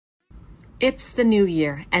It's the new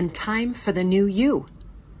year and time for the new you.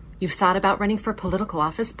 You've thought about running for political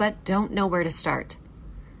office but don't know where to start.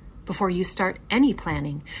 Before you start any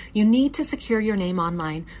planning, you need to secure your name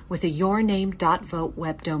online with a yourname.vote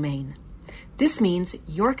web domain. This means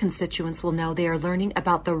your constituents will know they are learning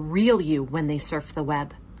about the real you when they surf the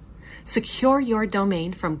web. Secure your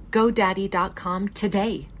domain from GoDaddy.com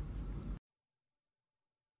today.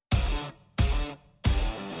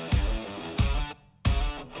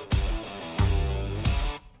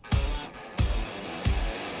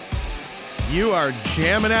 You are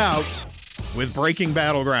jamming out with Breaking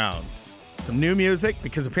Battlegrounds. Some new music,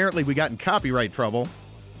 because apparently we got in copyright trouble.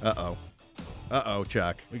 Uh-oh,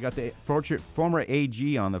 Chuck. We got the former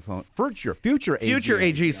AG on the phone. Future AG. Future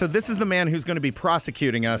AG. So this is the man who's going to be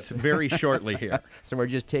prosecuting us very shortly here. So we're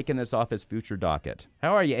just taking this off his future docket.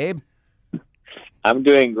 How are you, Abe? I'm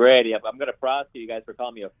doing great. Yep, I'm going to prosecute you guys for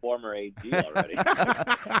calling me a former AG already.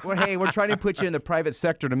 Well, hey, we're trying to put you in the private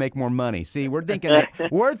sector to make more money. See, we're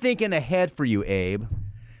thinking ahead for you, Abe.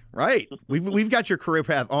 Right. We've got your career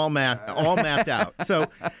path all mapped out. So,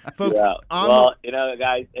 folks, yeah. Well,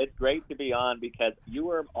 guys, it's great to be on because you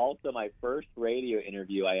were also my first radio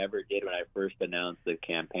interview I ever did when I first announced the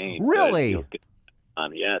campaign. Really?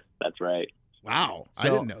 Yes, that's right. Wow. I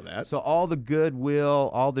didn't know that. So all the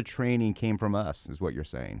goodwill, all the training came from us, is what you're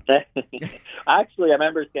saying. Actually, I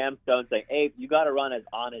remember Sam Stone saying, "Abe, you got to run as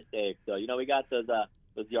Honest Abe." So, we got those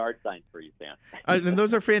yard signs for you, Sam. And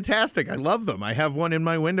those are fantastic. I love them. I have one in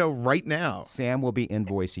my window right now. Sam will be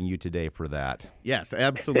invoicing you today for that. Yes,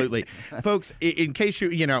 absolutely. Folks, in case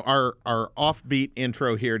our offbeat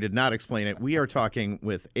intro here did not explain it, we are talking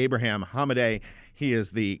with Abraham Hamadeh. He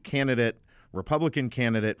is the Republican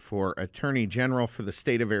candidate for Attorney General for the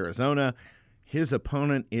state of Arizona. His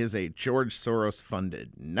opponent is a George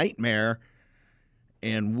Soros-funded nightmare,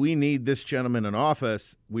 and we need this gentleman in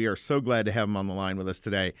office. We are so glad to have him on the line with us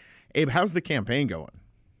today. Abe, how's the campaign going?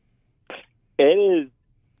 It is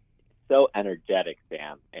so energetic,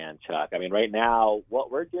 Sam and Chuck. I mean, right now,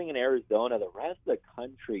 what we're doing in Arizona, the rest of the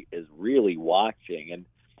country is really watching. And,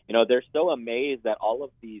 they're so amazed that all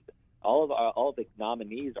of the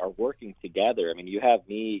nominees are working together. I mean, you have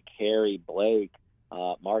me, Carrie, Blake,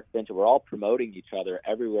 Mark Finch. We're all promoting each other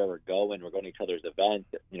everywhere we're going. We're going to each other's events.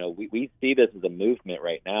 We see this as a movement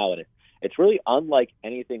right now, and it's really unlike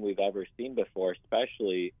anything we've ever seen before,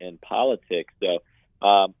 especially in politics. So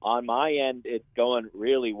on my end, it's going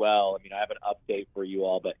really well. I mean, I have an update for you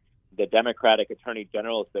all, but the Democratic Attorney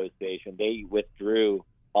General Association, they withdrew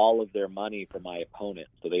all of their money from my opponent.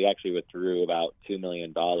 So they actually withdrew about $2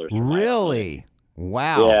 million. Really?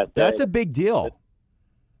 Wow. Yeah, that's a big deal.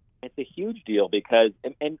 It's a huge deal because,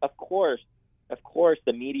 and of course,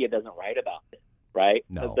 the media doesn't write about this, right?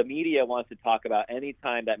 No. The media wants to talk about any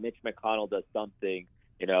time that Mitch McConnell does something,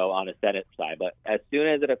 on a Senate side. But as soon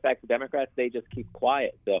as it affects the Democrats, they just keep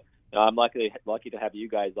quiet. So I'm lucky to have you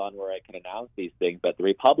guys on where I can announce these things. But the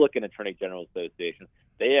Republican Attorney General Association,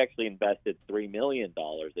 they actually invested $3 million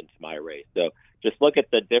into my race. So just look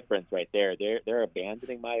at the difference right there. They're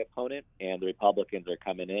abandoning my opponent, and the Republicans are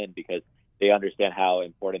coming in because they understand how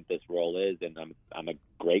important this role is, and I'm a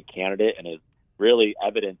great candidate, and it's really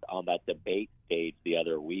evident on that debate stage the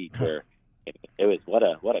other week where it was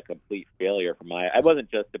what a complete failure for I wasn't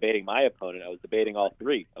just debating my opponent, I was debating all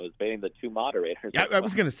three. I was debating the two moderators. Yeah, I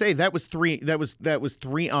was going to say that was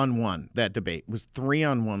 3-on-1. That debate was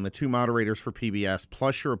 3-on-1. The two moderators for PBS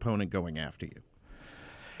plus your opponent going after you.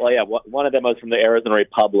 Well, yeah, one of them was from the Arizona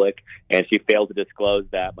Republic, and she failed to disclose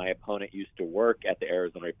that my opponent used to work at the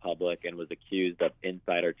Arizona Republic and was accused of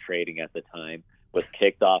insider trading at the time, was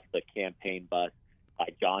kicked off the campaign bus by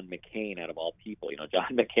John McCain, out of all people.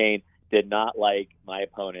 John McCain did not like my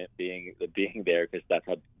opponent being there because that's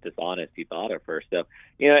how dishonest he thought of her. So,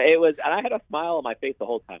 it was, and I had a smile on my face the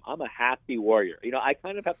whole time. I'm a happy warrior. I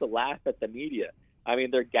kind of have to laugh at the media. I mean,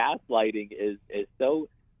 their gaslighting is so...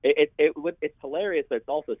 It's hilarious, but it's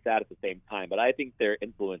also sad at the same time. But I think their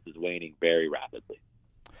influence is waning very rapidly.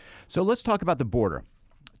 So let's talk about the border.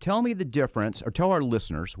 Tell me the difference, or tell our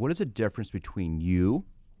listeners, what is the difference between you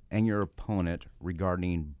and your opponent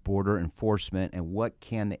regarding border enforcement, and what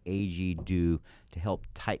can the AG do to help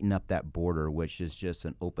tighten up that border, which is just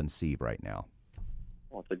an open sieve right now?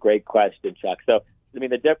 Well, it's a great question, Chuck. So,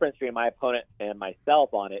 the difference between my opponent and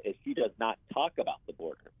myself on it is she does not talk about the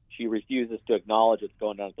border. She refuses to acknowledge what's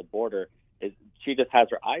going on at the border. She just has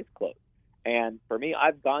her eyes closed. And for me,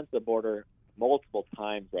 I've gone to the border multiple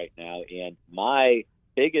times right now, and my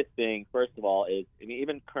biggest thing, first of all, is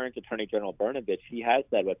even current Attorney General Brnovich, he has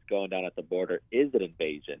said what's going down at the border is an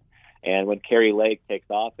invasion. And when Carrie Lake takes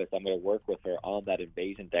office, I'm going to work with her on that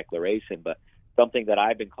invasion declaration. But something that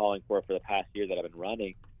I've been calling for the past year that I've been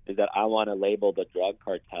running is that I want to label the drug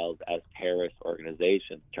cartels as terrorist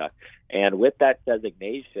organizations, Chuck. And with that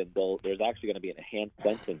designation, there's actually going to be an enhanced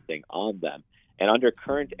sentencing on them. And under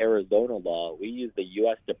current Arizona law, we use the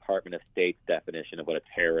U.S. Department of State's definition of what a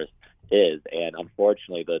terrorist is. And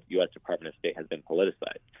unfortunately, the U.S. Department of State has been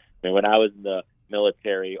politicized. I mean, when I was in the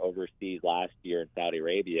military overseas last year in Saudi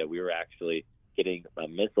Arabia, we were actually getting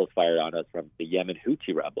missiles fired on us from the Yemen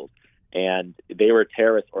Houthi rebels. And they were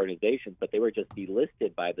terrorist organizations, but they were just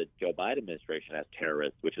delisted by the Joe Biden administration as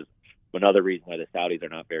terrorists, which is another reason why the Saudis are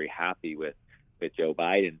not very happy with Joe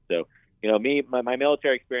Biden. So, my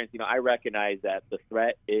military experience, I recognize that the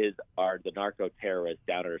threat are the narco terrorists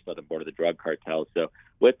down at our southern border, the drug cartels. So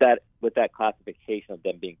with that classification of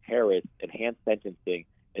them being terrorists, enhanced sentencing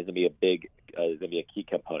is going to be a key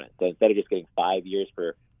component. So instead of just getting 5 years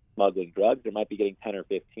for smuggling drugs, they might be getting 10 or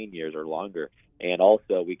 15 years or longer. And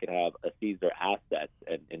also we could have seize their assets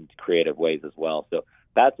in creative ways as well. So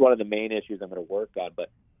that's one of the main issues I'm going to work on.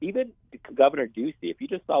 But even Governor Ducey, if you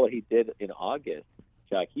just saw what he did in August,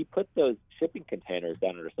 Chuck, he put those shipping containers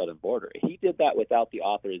down at our southern border. He did that without the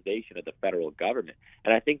authorization of the federal government.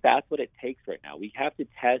 And I think that's what it takes right now. We have to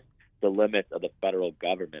test the limits of the federal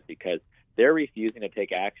government because they're refusing to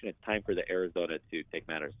take action. It's time for the Arizona to take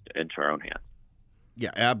matters into our own hands.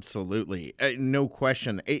 Yeah, absolutely. No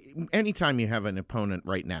question. Anytime you have an opponent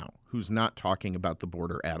right now who's not talking about the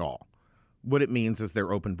border at all, what it means is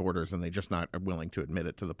they're open borders and they just not are willing to admit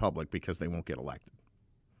it to the public because they won't get elected.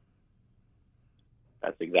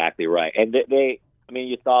 That's exactly right. And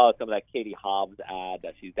you saw some of that Katie Hobbs ad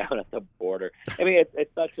that she's down at the border. I mean,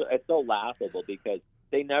 it's so laughable because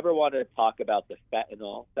they never want to talk about the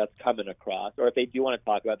fentanyl that's coming across, or if they do want to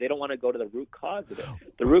talk about it, they don't want to go to the root cause of it.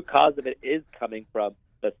 The root cause of it is coming from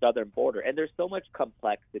the southern border, and there's so much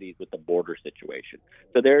complexities with the border situation.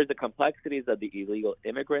 So there's the complexities of the illegal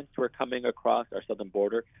immigrants who are coming across our southern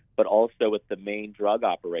border, but also with the main drug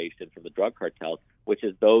operation from the drug cartels, which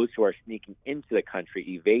is those who are sneaking into the country,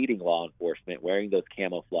 evading law enforcement, wearing those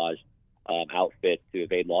camouflage outfits to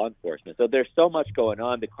evade law enforcement. So there's so much going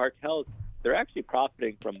on. The cartels, they're actually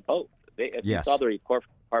profiting from both. If you saw the report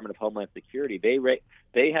from the Department of Homeland Security,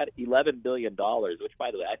 they had $11 billion, which,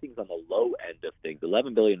 by the way, I think is on the low end of things.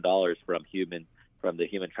 $11 billion from the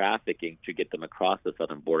human trafficking to get them across the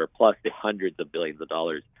southern border, plus the hundreds of billions of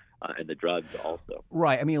dollars in the drugs also.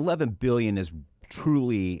 Right. I mean, $11 billion is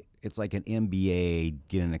truly, it's like an MBA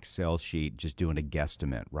getting an Excel sheet just doing a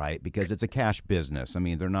guesstimate, right? Because it's a cash business. I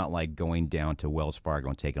mean, they're not like going down to Wells Fargo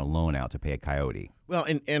and taking a loan out to pay a coyote. Well,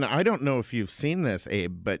 and I don't know if you've seen this,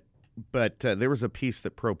 Abe, but there was a piece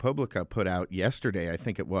that ProPublica put out yesterday, I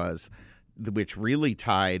think it was, which really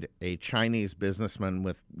tied a Chinese businessman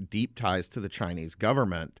with deep ties to the Chinese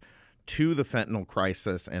government to the fentanyl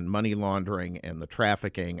crisis and money laundering and the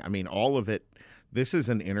trafficking. I mean, all of it. This is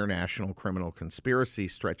an international criminal conspiracy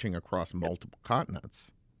stretching across multiple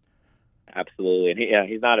continents. Absolutely. And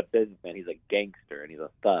he's not a businessman. He's a gangster, and he's a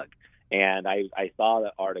thug. And I saw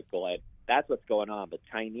the article, and that's what's going on. The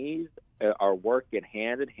Chinese are working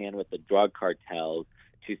hand in hand with the drug cartels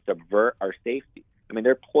to subvert our safety. I mean,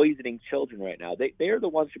 they're poisoning children right now. They are the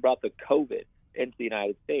ones who brought the COVID into the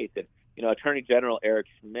United States. And, Attorney General Eric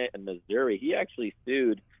Schmidt in Missouri, he actually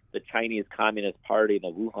sued the Chinese Communist Party and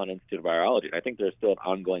the Wuhan Institute of Virology. And I think there's still an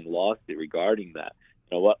ongoing lawsuit regarding that.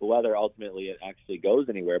 Whether ultimately it actually goes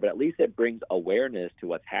anywhere, but at least it brings awareness to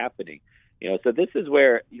what's happening. So this is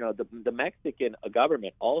where, the Mexican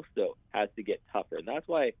government also has to get tougher. And that's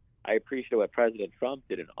why I appreciate what President Trump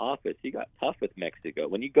did in office. He got tough with Mexico.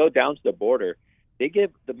 When you go down to the border, they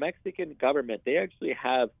give the Mexican government, they actually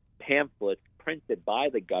have pamphlets printed by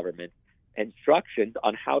the government, instructions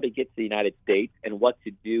on how to get to the United States and what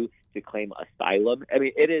to do to claim asylum. I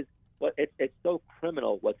mean, it's so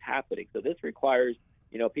criminal what's happening. So this requires,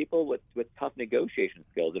 people with tough negotiation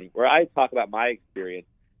skills. And where I talk about my experience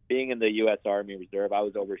being in the U.S. Army Reserve, I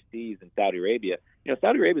was overseas in Saudi Arabia.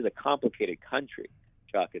 Saudi Arabia is a complicated country,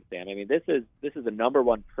 Chuck and Sam. I mean, this is the number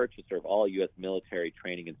one purchaser of all U.S. military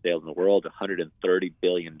training and sales in the world, $130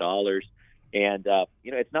 billion. And,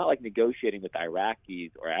 it's not like negotiating with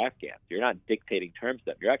Iraqis or Afghans. You're not dictating terms to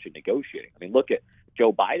them. You're actually negotiating. I mean, look at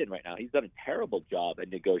Joe Biden right now. He's done a terrible job at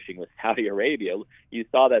negotiating with Saudi Arabia. You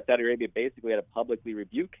saw that Saudi Arabia basically had to publicly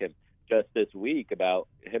rebuke him just this week about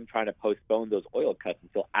him trying to postpone those oil cuts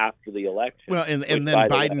until after the election. Well, and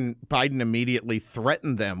then Biden immediately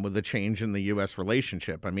threatened them with a change in the U.S.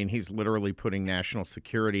 relationship. I mean, he's literally putting national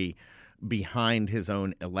security behind his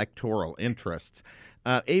own electoral interests.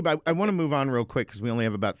 Abe, I want to move on real quick because we only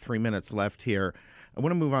have about 3 minutes left here. I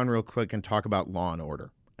want to move on real quick and talk about law and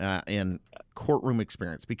order. and courtroom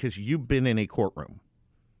experience, because you've been in a courtroom.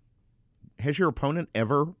 Has your opponent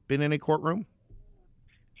ever been in a courtroom?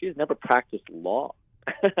 She's never practiced law.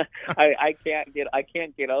 I can't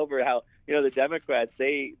get over how, the Democrats,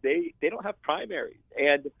 they don't have primaries.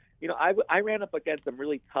 And, I ran up against some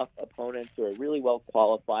really tough opponents who are really well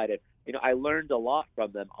qualified. And, I learned a lot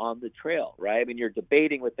from them on the trail, right? I mean, you're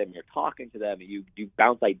debating with them, you're talking to them, and you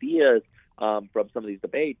bounce ideas from some of these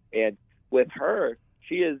debates. And with her,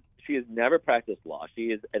 she has never practiced law. She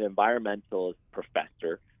is an environmentalist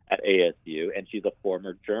professor at ASU, and she's a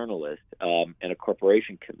former journalist in a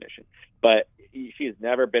corporation commission. But she has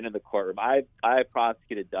never been in the courtroom. I've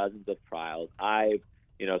prosecuted dozens of trials. I've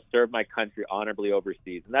served my country honorably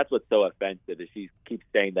overseas, and that's what's so offensive is she keeps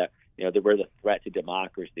saying that that we're the threat to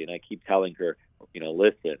democracy. And I keep telling her,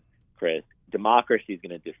 listen, Chris, democracy is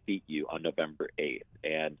going to defeat you on November 8th.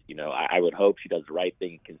 And I would hope she does the right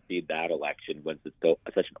thing and concede that election when it's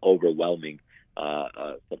such an overwhelming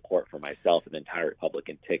support for myself and the entire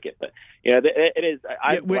Republican ticket. But it is.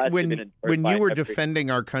 When you were defending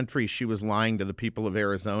our country, she was lying to the people of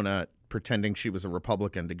Arizona, pretending she was a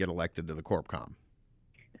Republican to get elected to the CorpCom.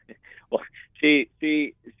 Well, she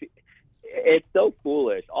it's so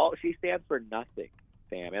foolish. She stands for nothing,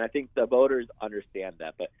 Sam, and I think the voters understand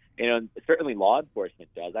that. But certainly law enforcement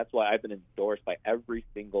does. That's why I've been endorsed by every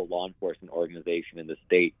single law enforcement organization in the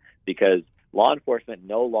state, because law enforcement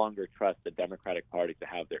no longer trusts the Democratic Party to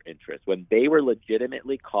have their interests. When they were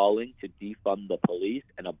legitimately calling to defund the police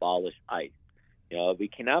and abolish ICE, we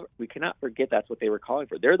cannot forget that's what they were calling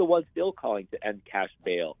for. They're the ones still calling to end cash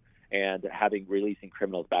bail and releasing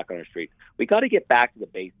criminals back on our streets. We got to get back to the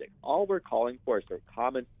basics. All we're calling for is sort of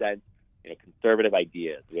common sense, conservative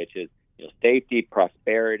ideas, which is safety,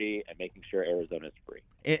 prosperity, and making sure Arizona is free.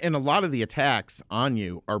 And a lot of the attacks on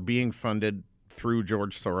you are being funded through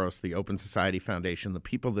George Soros, the Open Society Foundation, the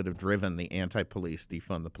people that have driven the anti-police,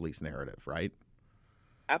 defund the police narrative, right?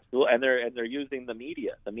 Absolutely, and they're using the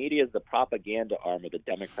media. The media is the propaganda arm of the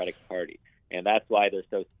Democratic Party, and that's why they're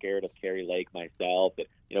so scared of Kari Lake, myself. And,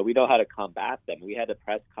 we know how to combat them. We had a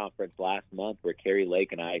press conference last month where Kari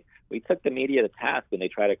Lake and we took the media to task when they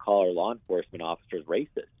try to call our law enforcement officers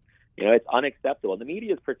racist. It's unacceptable. And the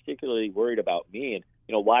media is particularly worried about me and,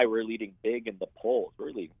 why we're leading big in the polls.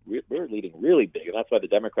 We're leading really big, and that's why the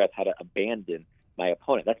Democrats had to abandon my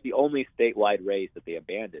opponent. That's the only statewide race that they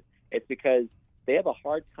abandoned. It's because they have a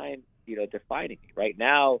hard time, defining me. Right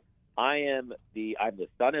now, I'm the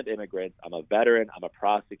son of immigrants. I'm a veteran. I'm a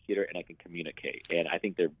prosecutor, and I can communicate. And I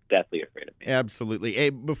think they're deathly afraid of me. Absolutely. Hey,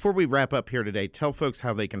 before we wrap up here today, tell folks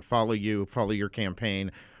how they can follow you, follow your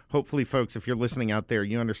campaign. Hopefully, folks, if you're listening out there,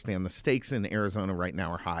 you understand the stakes in Arizona right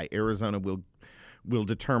now are high. Arizona will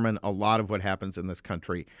determine a lot of what happens in this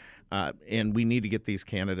country, and we need to get these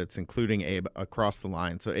candidates, including Abe, across the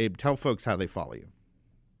line. So, Abe, tell folks how they follow you.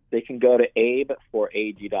 They can go to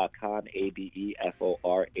abeforag.com,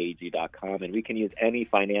 abeforag.com, and we can use any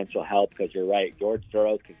financial help because you're right, George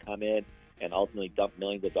Soros can come in and ultimately dump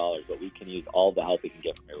millions of dollars, but we can use all the help we can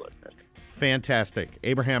get from your listeners. Fantastic.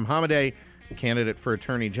 Abraham Hamadeh, candidate for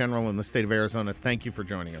Attorney General in the state of Arizona, thank you for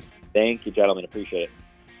joining us. Thank you, gentlemen. Appreciate it.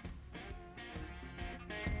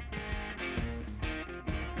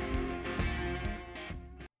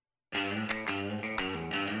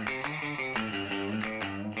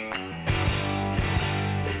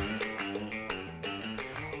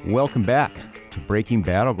 Welcome back to Breaking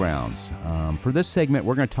Battlegrounds. For this segment,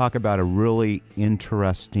 we're going to talk about a really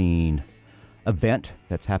interesting event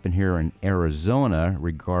that's happened here in Arizona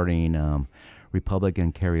regarding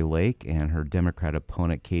Republican Kari Lake and her Democrat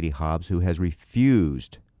opponent Katie Hobbs, who has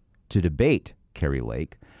refused to debate Kari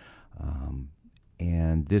Lake.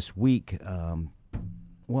 And this week,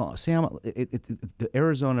 Sam, the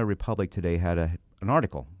Arizona Republic today had an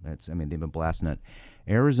article. They've been blasting it.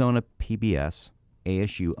 Arizona PBS,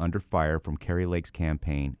 ASU under fire from Kari Lake's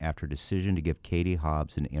campaign after decision to give Katie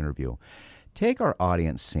Hobbs an interview. Take our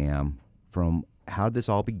audience, Sam, from how this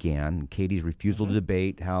all began, Katie's refusal to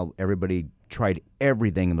debate, how everybody tried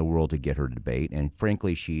everything in the world to get her to debate, and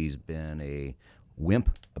frankly, she's been a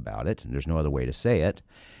wimp about it, and there's no other way to say it.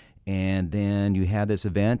 And then you had this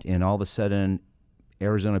event, and all of a sudden,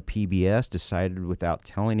 Arizona PBS decided without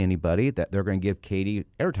telling anybody that they're going to give Katie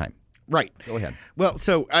airtime. Right. Go ahead. Well,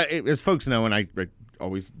 so as folks know, and I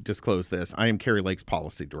always disclose this, I am Kari Lake's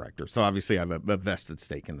policy director, so obviously I have a vested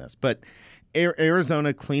stake in this. But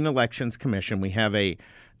Arizona Clean Elections Commission, we have a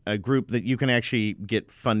group that you can actually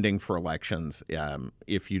get funding for elections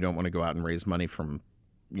if you don't want to go out and raise money from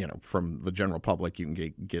the general public. You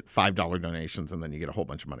can get $5 donations, and then you get a whole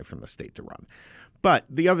bunch of money from the state to run. But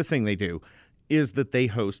the other thing they do is that they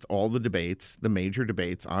host all the debates, the major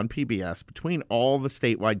debates on PBS between all the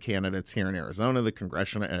statewide candidates here in Arizona. The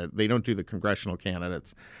congressional, they don't do the congressional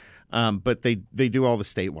candidates, but they do all the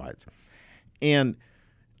statewide. And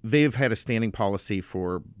they've had a standing policy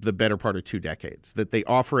for the better part of 2 decades that they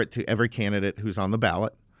offer it to every candidate who's on the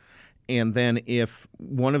ballot. And then if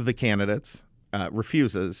one of the candidates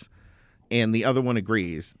refuses and the other one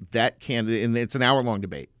agrees, that candidate, and it's an hour-long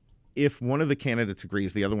debate. If one of the candidates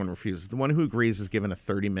agrees, the other one refuses, the one who agrees is given a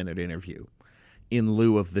 30-minute interview in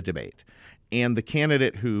lieu of the debate. And the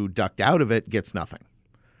candidate who ducked out of it gets nothing.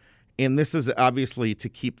 And this is obviously to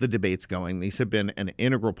keep the debates going. These have been an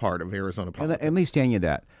integral part of Arizona politics. And let me stand you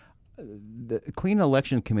that. The Clean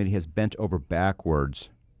Election Committee has bent over backwards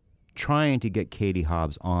trying to get Katie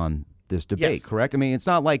Hobbs on this debate, Yes. correct? I mean, it's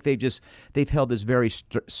not like they've held this very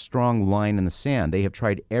strong line in the sand. They have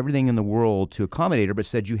tried everything in the world to accommodate her, but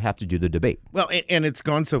said you have to do the debate. Well, and it's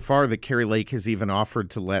gone so far that Kari Lake has even offered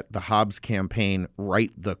to let the Hobbs campaign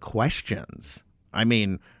write the questions. I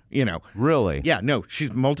mean, Really? Yeah, no,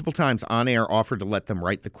 she's multiple times on air offered to let them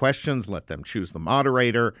write the questions, let them choose the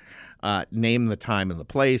moderator, name the time and the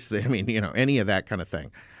place. I mean, any of that kind of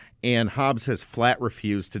thing. And Hobbs has flat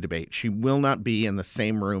refused to debate. She will not be in the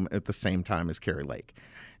same room at the same time as Kari Lake.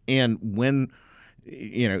 And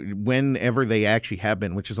whenever they actually have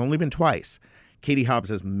been, which has only been twice, Katie Hobbs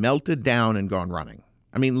has melted down and gone running.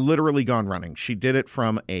 I mean, literally gone running. She did it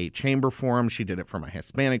from a chamber forum. She did it from a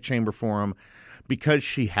Hispanic chamber forum because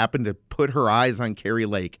she happened to put her eyes on Kari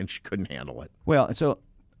Lake and she couldn't handle it. Well, so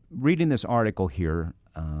reading this article here,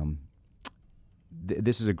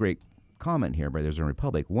 this is a great comment here by the Arizona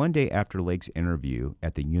Republic. One day after Lake's interview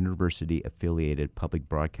at the university-affiliated public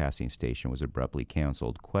broadcasting station was abruptly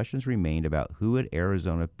canceled, questions remained about who at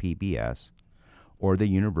Arizona PBS or the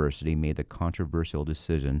university made the controversial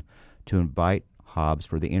decision to invite Hobbs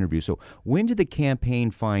for the interview. So when did the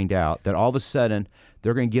campaign find out that all of a sudden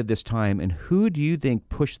they're going to give this time, and who do you think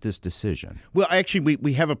pushed this decision? Well, actually,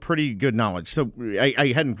 we have a pretty good knowledge. So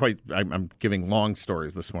I hadn't quite – I'm giving long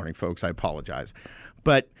stories this morning, folks. I apologize.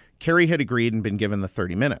 But Kari had agreed and been given the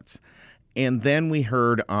 30 minutes. And then we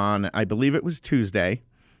heard on, I believe it was Tuesday,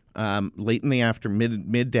 late in the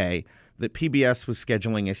midday, that PBS was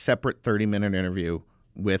scheduling a separate 30-minute interview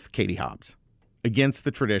with Katie Hobbs against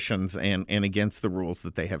the traditions and against the rules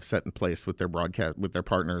that they have set in place with their broadcast, with their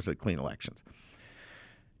partners at Clean Elections.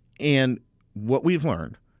 And what we've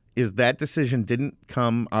learned is that decision didn't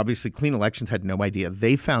come. Obviously, Clean Elections had no idea.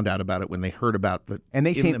 They found out about it when they heard about the and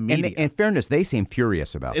they in seem, the media. In fairness, they seem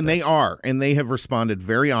furious about and this. They are, and they have responded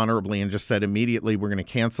very honorably and just said immediately, we're going to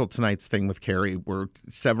cancel tonight's thing with Kari. We're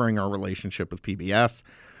severing our relationship with PBS.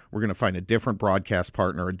 We're going to find a different broadcast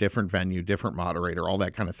partner, a different venue, different moderator, all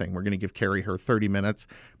that kind of thing. We're going to give Kari her 30 minutes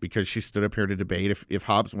because she stood up here to debate. If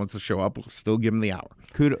Hobbs wants to show up, we'll still give him the hour.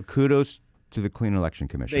 Kudos to the Clean Election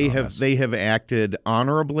Commission. They have acted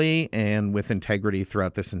honorably and with integrity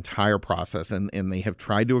throughout this entire process, and they have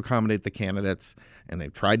tried to accommodate the candidates, and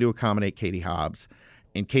they've tried to accommodate Katie Hobbs.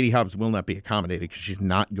 And Katie Hobbs will not be accommodated because she's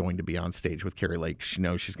not going to be on stage with Kari Lake. She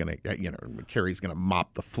knows she's going to, Kari's going to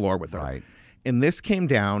mop the floor with her. Right. And this came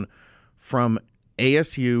down from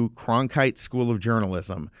ASU Cronkite School of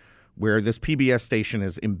Journalism, where this PBS station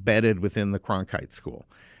is embedded within the Cronkite School.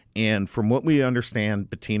 And from what we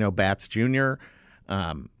understand, Bettino Batts Jr.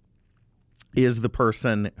 Is the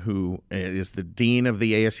person who is the dean of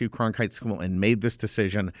the ASU Cronkite School and made this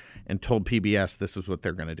decision and told PBS this is what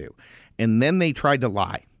they're going to do. And then they tried to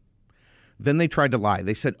lie.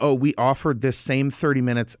 They said, we offered this same 30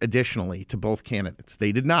 minutes additionally to both candidates.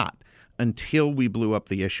 They did not until we blew up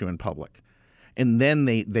the issue in public. And then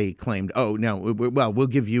they claimed, we'll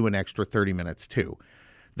give you an extra 30 minutes too.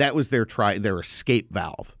 That was their escape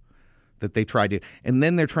valve that they tried to. And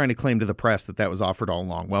then they're trying to claim to the press that was offered all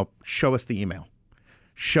along. Well, show us the email.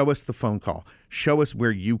 Show us the phone call. Show us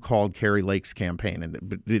where you called Kari Lake's campaign,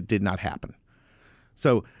 and it did not happen.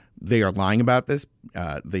 So they are lying about this.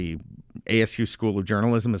 The ASU School of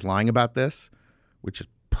Journalism is lying about this, which is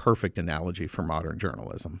perfect analogy for modern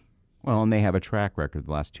journalism. Well, and they have a track record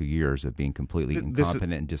the last 2 years of being completely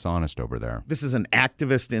incompetent and dishonest over there. This is an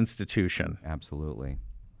activist institution. Absolutely.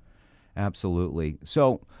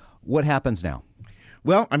 So what happens now?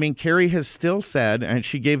 Well, I mean, Kari has still said, and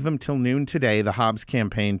she gave them till noon today, the Hobbs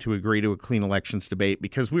campaign, to agree to a Clean Elections debate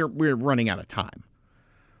because we're running out of time.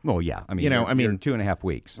 Well, yeah. I mean, you're in 2.5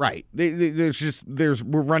 weeks. Right.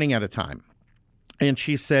 We're running out of time. And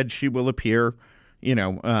she said she will appear,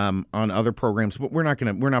 on other programs, but we're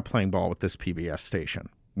not playing ball with this PBS station.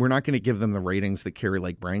 We're not going to give them the ratings that Kari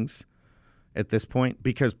Lake brings at this point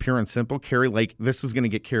because, pure and simple, Kari Lake, this was going to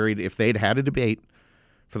get carried if they'd had a debate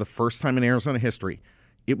for the first time in Arizona history,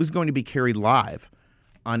 it was going to be carried live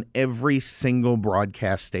on every single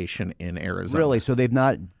broadcast station in Arizona. Really? So they've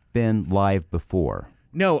not been live before?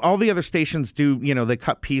 No, all the other stations do, they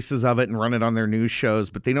cut pieces of it and run it on their news shows,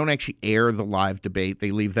 but they don't actually air the live debate.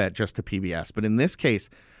 They leave that just to PBS. But in this case,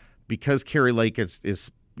 because Kari Lake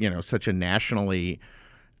is such a nationally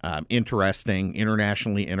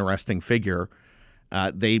internationally interesting figure,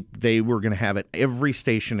 they were going to have it. Every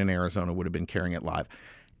station in Arizona would have been carrying it live.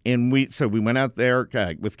 And we went out there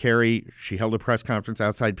with Kari. She held a press conference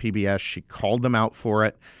outside PBS. She called them out for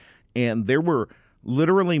it. And there were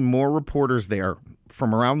literally more reporters there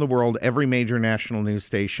from around the world, every major national news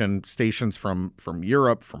stations from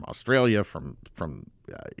Europe, from Australia, from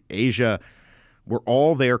Asia, were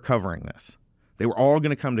all there covering this. They were all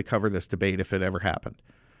going to come to cover this debate if it ever happened.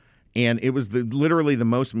 And it was literally the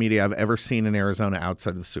most media I've ever seen in Arizona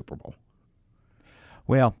outside of the Super Bowl.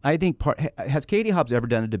 Well, I think has Katie Hobbs ever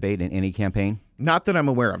done a debate in any campaign? Not that I'm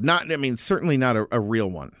aware of. Certainly not a real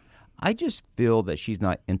one. I just feel that she's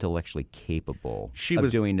not intellectually capable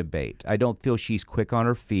of doing debate. I don't feel she's quick on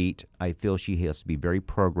her feet. I feel she has to be very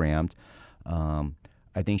programmed.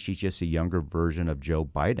 I think she's just a younger version of Joe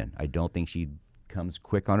Biden. I don't think she comes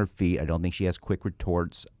quick on her feet. I don't think she has quick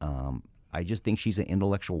retorts. I just think she's an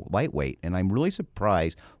intellectual lightweight. And I'm really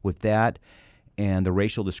surprised with that and the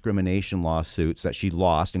racial discrimination lawsuits that she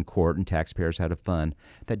lost in court and taxpayers had a fund,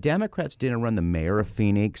 that Democrats didn't run the mayor of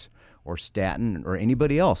Phoenix or Staten or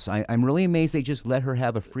anybody else. I'm really amazed they just let her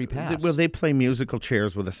have a free pass. Well, they play musical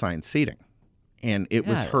chairs with assigned seating, and it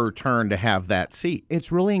was her turn to have that seat.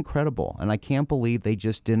 It's really incredible, and I can't believe they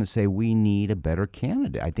just didn't say, we need a better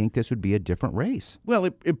candidate. I think this would be a different race. Well,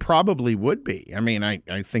 it probably would be.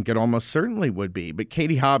 I think it almost certainly would be. But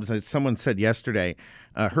Katie Hobbs, as someone said yesterday,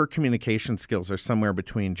 her communication skills are somewhere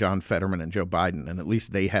between John Fetterman and Joe Biden, and at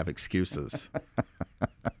least they have excuses.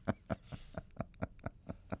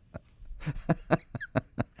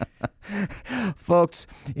 Folks,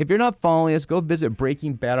 if you're not following us, go visit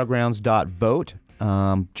breakingbattlegrounds.vote.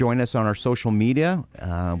 Join us on our social media.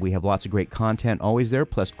 We have lots of great content always there,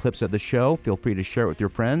 plus clips of the show. Feel free to share it with your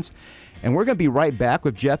friends. And we're going to be right back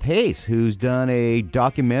with Jeff Hayes, who's done a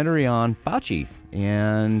documentary on Fauci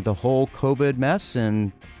and the whole COVID mess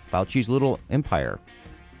and Fauci's little empire.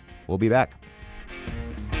 We'll be back.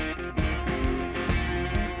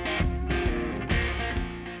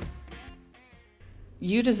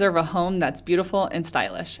 You deserve a home that's beautiful and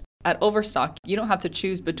stylish. At Overstock, you don't have to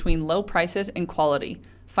choose between low prices and quality.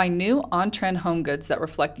 Find new, on-trend home goods that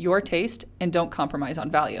reflect your taste and don't compromise on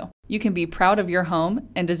value. You can be proud of your home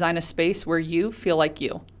and design a space where you feel like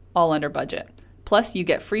you, all under budget. Plus, you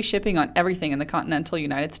get free shipping on everything in the continental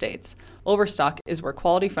United States. Overstock is where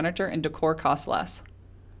quality furniture and decor costs less.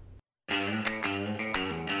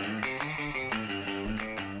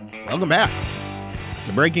 Welcome back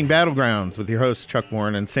to Breaking Battlegrounds with your hosts Chuck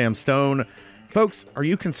Warren and Sam Stone. Folks, are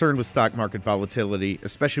you concerned with stock market volatility,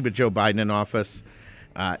 especially with Joe Biden in office?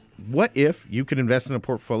 What if you could invest in a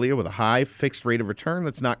portfolio with a high fixed rate of return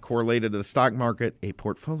that's not correlated to the stock market, a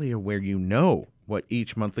portfolio where you know what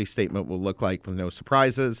each monthly statement will look like with no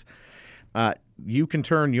surprises? You can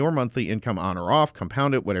turn your monthly income on or off,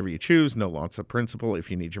 compound it, whatever you choose, no loss of principal if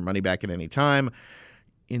you need your money back at any time.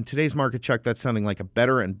 In today's market, Chuck, that's sounding like a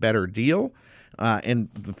better and better deal. And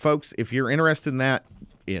folks, if you're interested in that,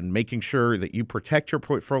 in making sure that you protect your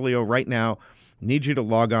portfolio right now, need you to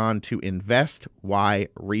log on to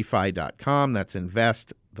investyrefi.com. That's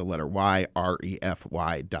invest, the letter Y,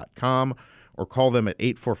 REFY.com, or call them at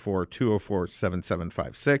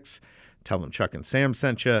 844-204-7756. Tell them Chuck and Sam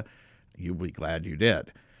sent you. You'll be glad you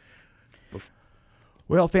did.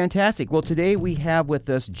 Well, fantastic. Well, today we have with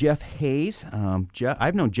us Jeff Hayes.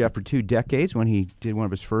 I've known Jeff for 2 decades when he did one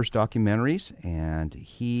of his first documentaries, and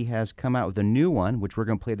he has come out with a new one, which we're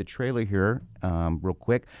going to play the trailer here real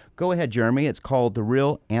quick. Go ahead, Jeremy. It's called The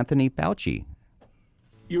Real Anthony Fauci.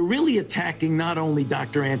 You're really attacking not only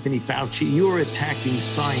Dr. Anthony Fauci, you're attacking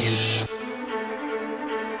science.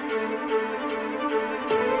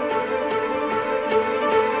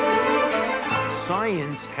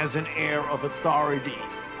 Science has an air of authority.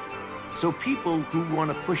 So people who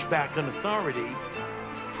want to push back on authority,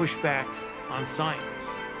 push back on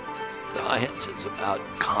science. Science is about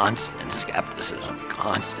constant skepticism,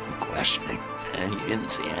 constant questioning, and you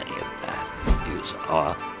didn't see any of that. You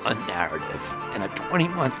saw a narrative. In a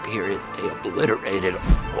 20-month period, they obliterated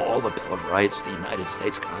all the Bill of Rights, the United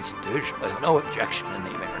States Constitution, with no objection in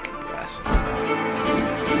the American press.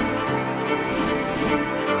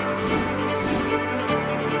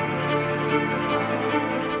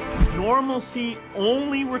 normalcy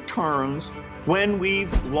only returns when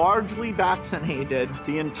we've largely vaccinated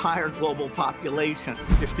the entire global population.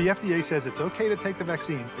 If the FDA says it's okay to take the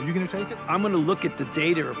vaccine, are you going to take it? I'm going to look at the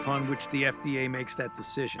data upon which the FDA makes that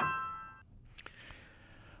decision.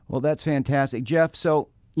 Well, that's fantastic. Jeff, so,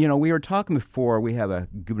 we were talking before, we have a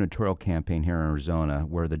gubernatorial campaign here in Arizona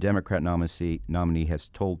where the Democrat nominee has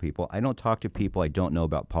told people, I don't talk to people I don't know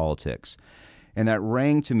about politics. And that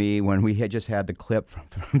rang to me when we had just had the clip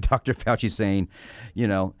from Dr. Fauci saying,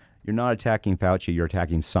 you're not attacking Fauci, you're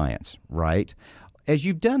attacking science, right? As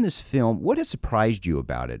you've done this film, what has surprised you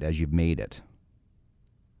about it as you've made it?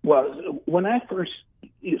 Well, when I first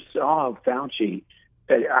saw Fauci,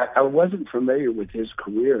 I wasn't familiar with his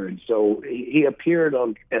career, and so he appeared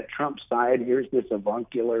at Trump's side. Here's this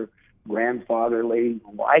avuncular, grandfatherly,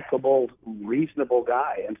 likable, reasonable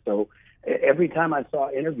guy, and so every time I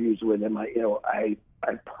saw interviews with him, I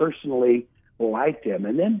personally liked him.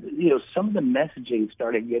 And then some of the messaging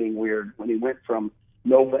started getting weird when he went from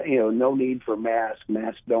no need for masks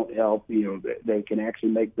don't help, they can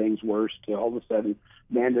actually make things worse, to all of a sudden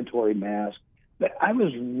mandatory masks. But I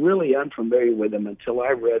was really unfamiliar with him until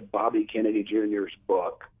I read Bobby Kennedy Jr.'s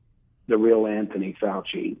book, The Real Anthony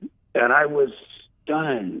Fauci, and I was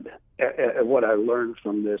stunned at what I learned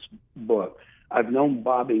from this book. I've known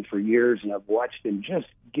Bobby for years, and I've watched him just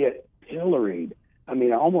get pilloried. I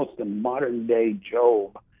mean, almost a modern-day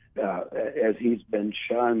Job, as he's been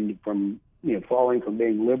shunned from, falling from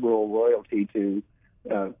being liberal royalty to,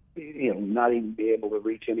 not even be able to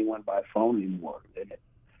reach anyone by phone anymore. And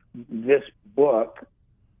this book,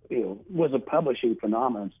 was a publishing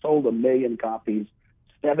phenomenon, sold 1 million copies,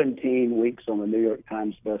 17 weeks on the New York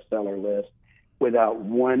Times bestseller list, without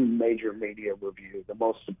one major media review, the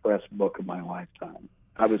most suppressed book of my lifetime.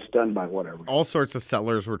 I was stunned by what I read. All sorts of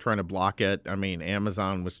sellers were trying to block it. I mean,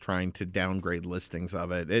 Amazon was trying to downgrade listings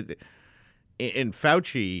of it. And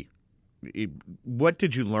Fauci, what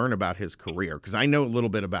did you learn about his career? Because I know a little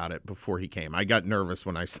bit about it before he came. I got nervous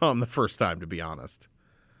when I saw him the first time, to be honest.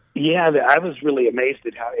 Yeah, I was really amazed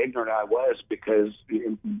at how ignorant I was, because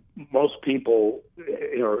most people,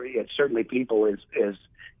 or certainly people as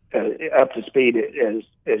up to speed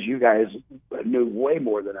as you guys knew way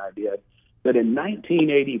more than I did. But in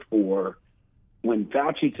 1984, when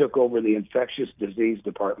Fauci took over the infectious disease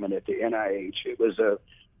department at the NIH, it was a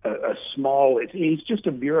small, he's just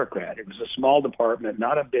a bureaucrat. It was a small department,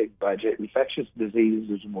 not a big budget. Infectious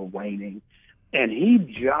diseases were waning. And he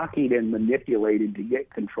jockeyed and manipulated to get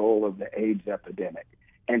control of the AIDS epidemic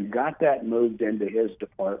and got that moved into his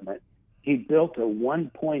department. He built a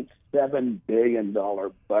 $1.7 billion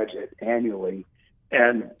budget annually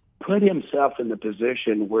and put himself in the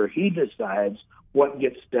position where he decides what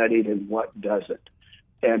gets studied and what doesn't.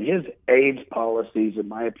 And his AIDS policies, in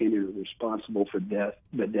my opinion, are responsible for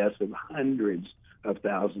the deaths of hundreds of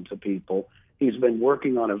thousands of people. He's been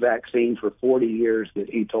working on a vaccine for 40 years that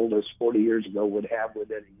he told us 40 years ago would have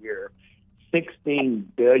within a year. $16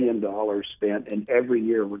 billion spent, and every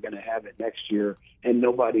year we're going to have it next year, and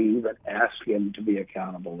nobody even asked him to be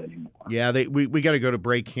accountable anymore. Yeah, we got to go to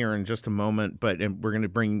break here in just a moment, but we're going to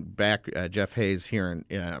bring back Jeff Hayes here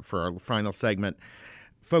for our final segment.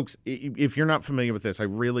 Folks, if you're not familiar with this, I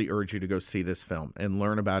really urge you to go see this film and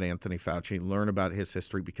learn about Anthony Fauci, learn about his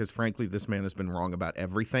history, because frankly, this man has been wrong about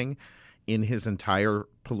everything in his entire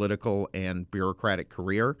political and bureaucratic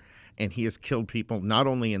career, and he has killed people not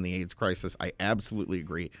only in the AIDS crisis, I absolutely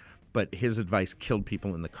agree, but his advice killed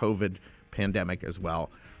people in the COVID pandemic as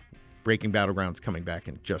well. Breaking Battlegrounds coming back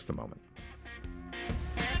in just a moment.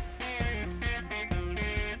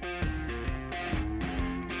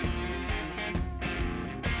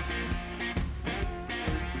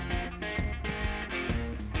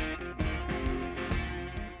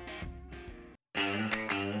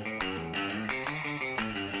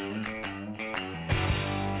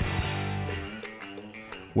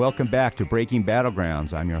 Welcome back to Breaking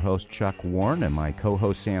Battlegrounds. I'm your host, Chuck Warren, and my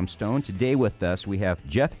co-host, Sam Stone. Today with us, we have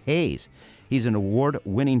Jeff Hayes. He's an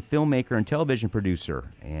award-winning filmmaker and television producer,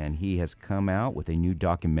 and he has come out with a new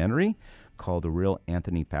documentary called The Real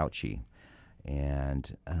Anthony Fauci.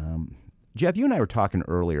 And, Jeff, you and I were talking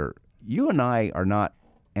earlier. You and I are not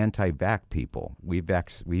anti-vax people. We're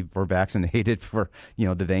vaccinated for,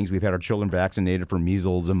 the things. We've had our children vaccinated for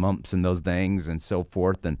measles and mumps and those things and so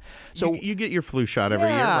forth. And so you get your flu shot every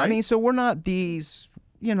year, right? I mean, so we're not these,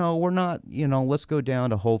 let's go down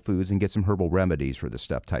to Whole Foods and get some herbal remedies for this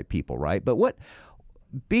stuff type people, right? But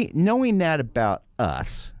knowing that about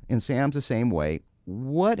us, and Sam's the same way,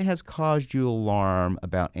 what has caused you alarm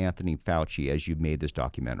about Anthony Fauci as you've made this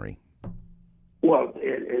documentary? Well,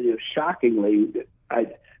 shockingly,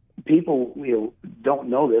 people don't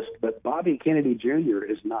know this, but Bobby Kennedy Jr.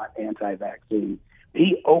 is not anti-vaccine.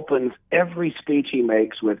 He opens every speech he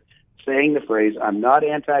makes with saying the phrase, "I'm not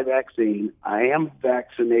anti-vaccine. I am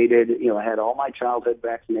vaccinated. I had all my childhood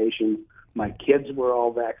vaccinations. My kids were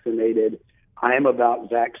all vaccinated. I am about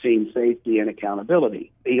vaccine safety and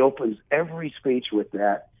accountability." He opens every speech with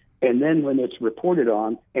that. And then when it's reported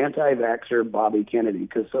on, anti-vaxxer Bobby Kennedy.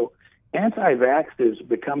 So anti-vax has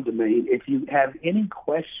become to me, if you have any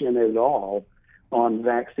question at all on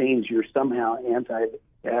vaccines, you're somehow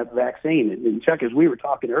anti-vaccine. And Chuck, as we were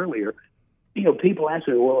talking earlier, people ask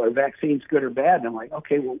me, well, are vaccines good or bad? And I'm like,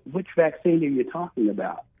 okay, well, which vaccine are you talking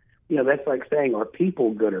about? That's like saying, are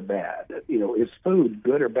people good or bad? Is food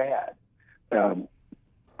good or bad?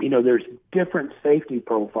 There's different safety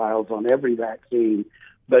profiles on every vaccine,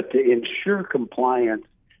 but to ensure compliance,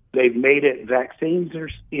 they've made it vaccines are,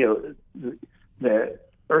 the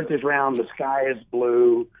earth is round, the sky is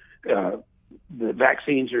blue, the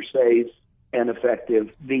vaccines are safe and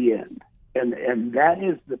effective, the end. And that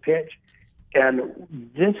is the pitch. And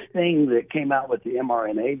this thing that came out with the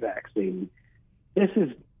mRNA vaccine,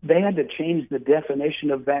 they had to change the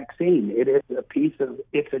definition of vaccine. It is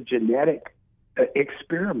it's a genetic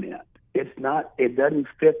experiment. It doesn't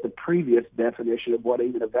fit the previous definition of what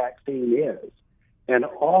even a vaccine is. And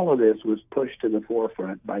all of this was pushed to the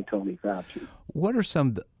forefront by Tony Fauci. What are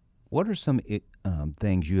some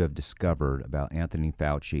things you have discovered about Anthony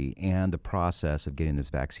Fauci and the process of getting this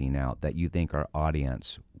vaccine out that you think our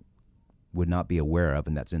audience would not be aware of,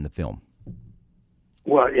 and that's in the film?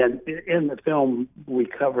 Well, in the film we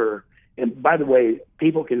cover, and by the way,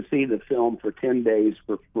 people can see the film for 10 days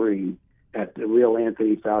for free at the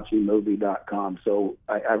realaNthonyFauciMovie.com. So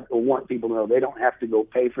I want people to know they don't have to go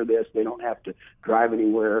pay for this. They don't have to drive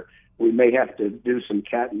anywhere. We may have to do some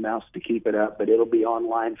cat and mouse to keep it up, but it'll be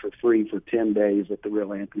online for free for 10 days at the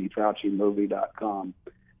realaNthonyFauciMovie.com.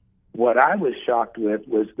 What I was shocked with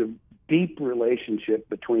was the deep relationship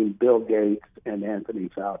between Bill Gates and Anthony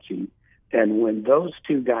Fauci. And when those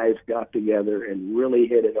two guys got together and really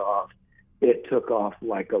hit it off, it took off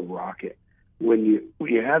like a rocket. When you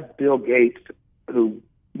have Bill Gates, who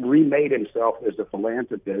remade himself as a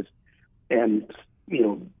philanthropist and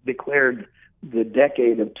declared the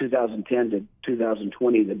decade of 2010 to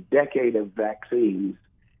 2020 the decade of vaccines,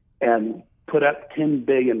 and put up $10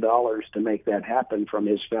 billion to make that happen from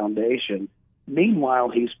his foundation. Meanwhile,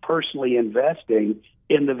 he's personally investing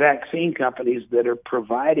in the vaccine companies that are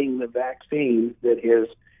providing the vaccines that his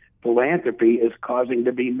philanthropy is causing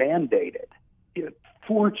to be mandated.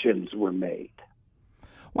 Fortunes were made.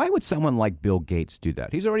 Why would someone like Bill Gates do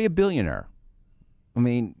that? He's already a billionaire.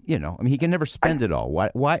 he can never spend it all.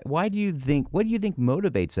 Why do you think? What do you think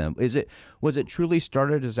motivates him? Was it truly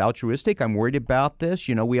started as altruistic? I'm worried about this.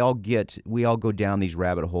 We all go down these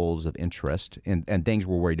rabbit holes of interest and things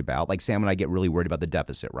we're worried about. Like Sam and I get really worried about the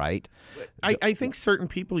deficit, right? I think certain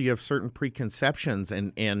people, you have certain preconceptions,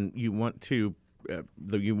 and you want to.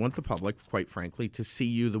 You want the public, quite frankly, to see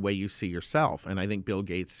you the way you see yourself. And I think Bill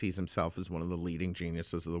Gates sees himself as one of the leading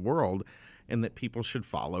geniuses of the world, and that people should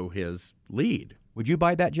follow his lead. Would you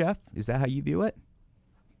buy that, Jeff? Is that how you view it?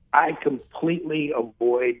 I completely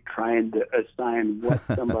avoid trying to assign what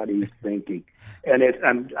somebody's thinking. And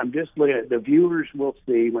I'm just looking at the viewers will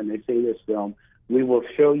see when they see this film. We will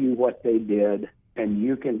show you what they did, and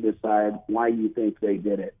you can decide why you think they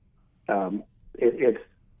did it.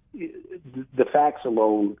 The facts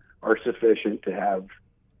alone are sufficient to have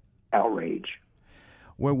outrage.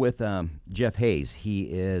 We're with Jeff Hayes.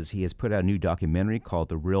 He has put out a new documentary called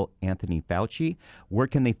The Real Anthony Fauci. Where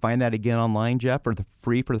can they find that again online, Jeff, or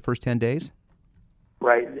free for the first 10 days?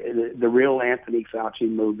 Right, the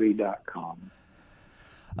realaNthonyFauciMovie.com.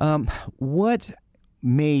 What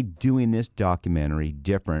made doing this documentary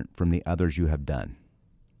different from the others you have done?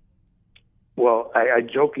 Well, I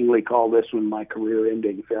jokingly call this one my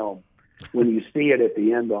career-ending film. When you see it at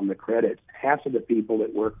the end on the credits, half of the people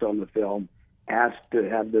that worked on the film asked to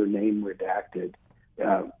have their name redacted.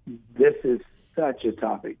 This is such a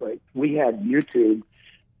topic. Like, we had YouTube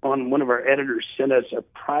on, one of our editors sent us a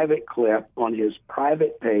private clip on his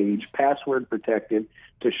private page, password protected,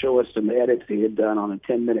 to show us some edits he had done on a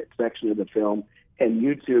 10-minute section of the film, and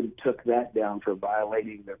YouTube took that down for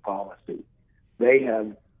violating their policy. They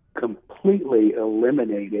have completely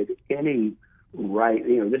eliminated any right.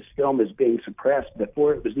 This film is being suppressed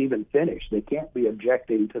before it was even finished. They can't be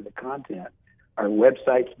objecting to the content. Our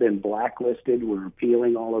website's been blacklisted. We're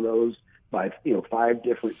appealing all of those by 5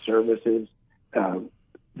 different services.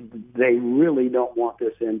 They really don't want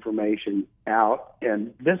this information out.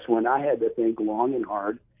 And this one, I had to think long and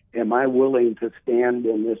hard. Am I willing to stand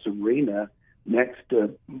in this arena next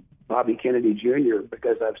to Bobby Kennedy Jr.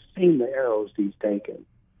 because I've seen the arrows he's taken.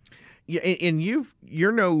 Yeah, and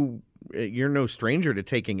you're no stranger to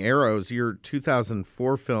taking arrows. Your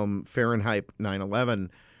 2004 film Fahrenheit 9/11,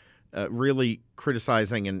 really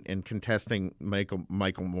criticizing and contesting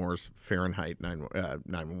Michael Moore's Fahrenheit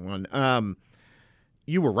 9/11.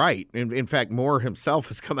 You were right. In fact, Moore himself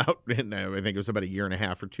has come out, and I think it was about a year and a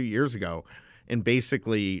half or 2 years ago, and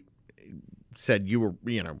basically said you were,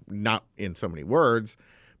 not in so many words,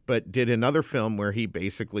 but did another film where he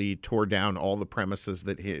basically tore down all the premises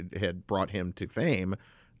that had brought him to fame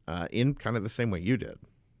in kind of the same way you did.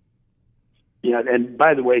 Yeah, and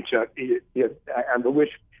by the way, Chuck, I wish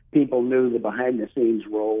people knew the behind-the-scenes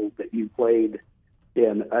role that you played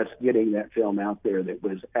in us getting that film out there that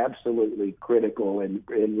was absolutely critical and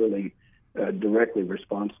really directly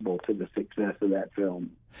responsible to the success of that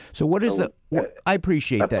film. So what is I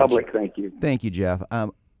appreciate that. Public thank you. Thank you, Jeff.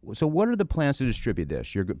 So what are the plans to distribute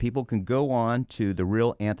this? People can go on to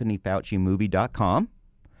therealanthonyfaucimovie.com.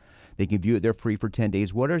 They can view it there free for 10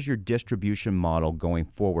 days. What is your distribution model going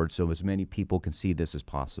forward so as many people can see this as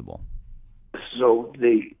possible? So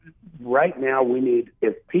right now we need,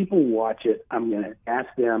 if people watch it, I'm going to ask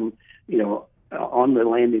them, on the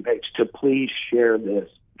landing page to please share this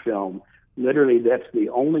film. Literally, that's the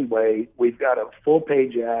only way. We've got a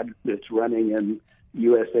full-page ad that's running in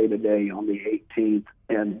USA Today on the 18th,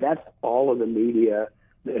 and that's all of the media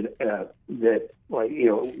that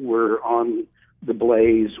we're on The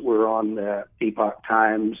Blaze, we're on the Epoch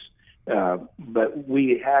Times, but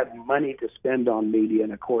we had money to spend on media,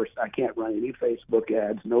 and of course, I can't run any Facebook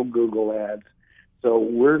ads, no Google ads, so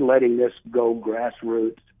we're letting this go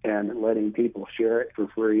grassroots and letting people share it for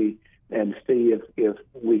free and see if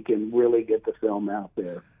we can really get the film out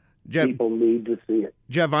there. Jeff, people need to see it.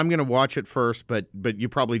 Jeff, I'm going to watch it first, but you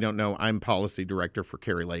probably don't know I'm policy director for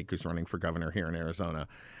Carrie Lake, who's running for governor here in Arizona.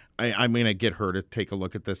 I'm going to get her to take a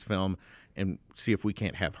look at this film and see if we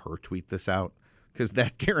can't have her tweet this out, because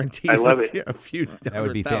that guarantees a few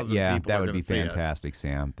hundred thousand people. That would be fantastic,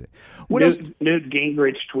 Sam. Newt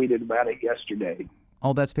Gingrich tweeted about it yesterday.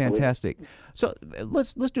 Oh, that's fantastic. So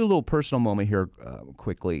let's do a little personal moment here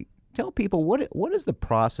quickly. Tell people what is the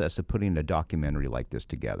process of putting a documentary like this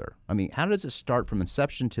together? I mean, how does it start from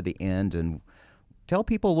inception to the end? And tell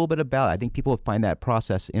people a little bit about it. I think people will find that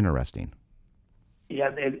process interesting.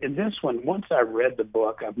 Yeah, and this one, once I read the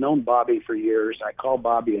book, I've known Bobby for years. I called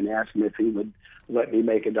Bobby and asked him if he would let me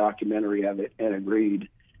make a documentary of it, and agreed.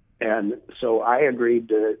 And so I agreed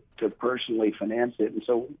to personally finance it. And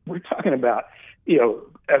so we're talking about,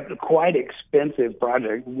 a quite expensive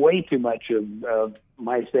project. Way too much of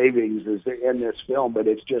my savings is in this film, but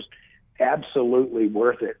it's just absolutely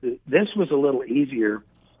worth it. This was a little easier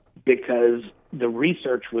because the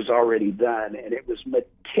research was already done and it was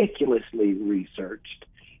meticulously researched.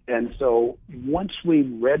 And so once we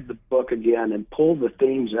read the book again and pulled the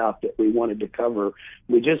themes out that we wanted to cover,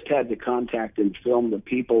 we just had to contact and film the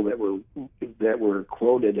people that were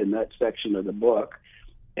quoted in that section of the book.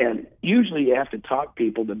 And usually you have to talk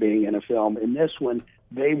people to being in a film. In this one,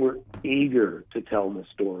 they were eager to tell the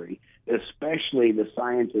story, especially the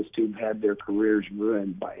scientists who've had their careers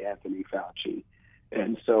ruined by Anthony Fauci.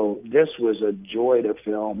 And so this was a joy to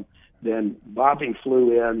film. Then Bobby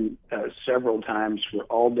flew in several times for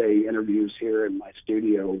all-day interviews here in my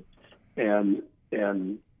studio. And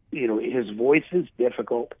his voice is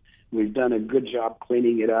difficult. We've done a good job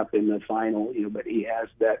cleaning it up in the final, but he has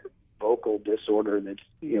that vocal disorder that's,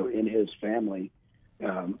 in his family.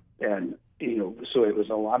 So it was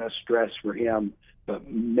a lot of stress for him. But,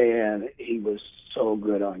 man, he was so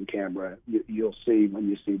good on camera. You'll see when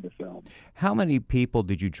you see the film. How many people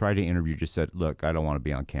did you try to interview just said, look, I don't want to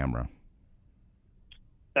be on camera?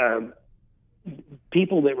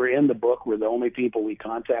 People that were in the book were the only people we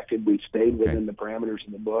contacted. We stayed within the parameters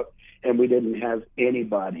of the book, and we didn't have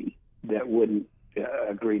anybody that wouldn't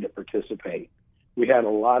agree to participate. We had a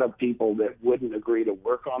lot of people that wouldn't agree to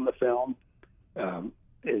work on the film, and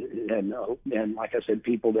like I said,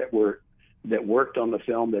 people that worked on the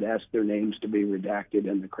film that asked their names to be redacted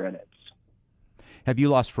in the credits. Have you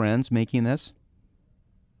lost friends making this?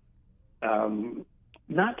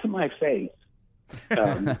 Not to my face.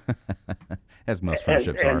 As most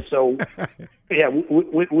friendships are. And so, yeah,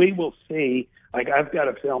 we will see. Like, I've got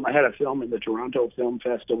a film. I had a film in the Toronto Film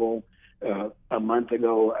Festival a month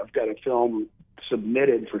ago. I've got a film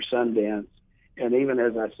submitted for Sundance. And even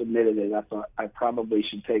as I submitted it, I thought I probably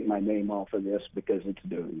should take my name off of this because it's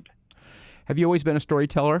doomed. Have you always been a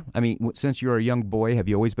storyteller? I mean, since you were a young boy, have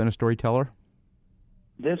you always been a storyteller?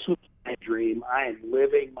 This was my dream. I am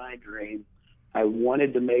living my dream. I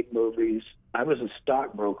wanted to make movies. I was a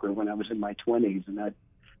stockbroker when I was in my 20s, and I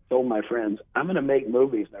told my friends, I'm going to make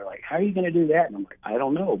movies. And they're like, how are you going to do that? And I'm like, I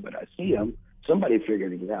don't know, but I see them. Somebody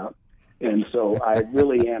figured it out. And so I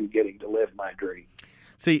really am getting to live my dream.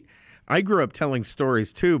 See, I grew up telling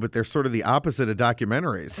stories too, but they're sort of the opposite of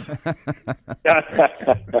documentaries.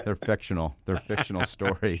 They're fictional. They're fictional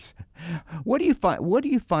stories. What do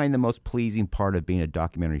you find the most pleasing part of being a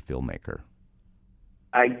documentary filmmaker?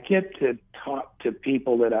 I get to talk to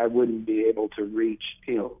people that I wouldn't be able to reach.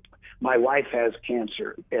 You know, my wife has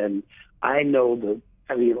cancer, and I know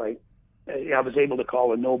I was able to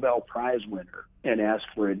call a Nobel Prize winner and ask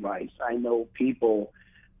for advice. I know people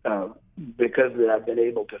because I've been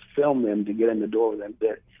able to film them to get in the door with them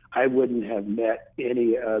that I wouldn't have met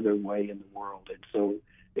any other way in the world. And so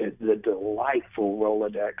the delightful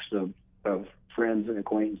Rolodex of friends and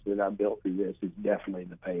acquaintances that I've built through this is definitely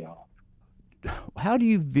the payoff. How do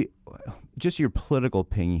you just your political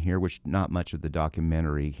opinion here, which not much of the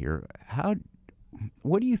documentary here,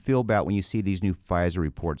 what do you feel about when you see these new Pfizer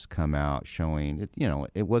reports come out showing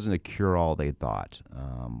it wasn't a cure-all they thought,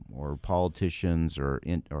 or politicians or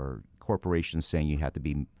corporations saying you have to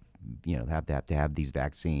be, have to have these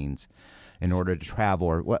vaccines in order to travel?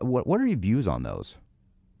 Or what are your views on those?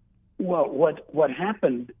 Well, what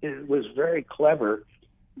happened was very clever.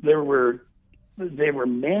 They were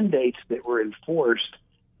mandates that were enforced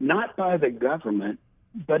not by the government,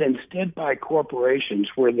 but instead by corporations,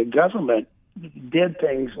 where the government did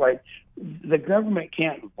things like the government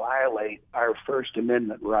can't violate our First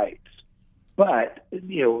Amendment rights. But,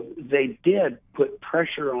 they did put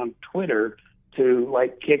pressure on Twitter to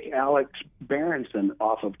kick Alex Berenson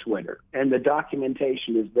off of Twitter. And the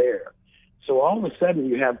documentation is there. So all of a sudden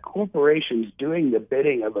you have corporations doing the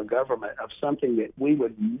bidding of a government of something that we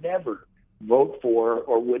would never vote for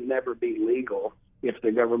or would never be legal if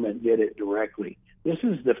the government did it directly. This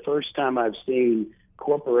is the first time I've seen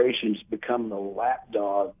corporations become the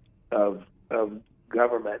lapdog of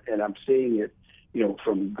government, and I'm seeing it,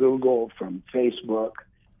 from Google, from Facebook,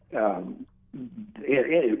 and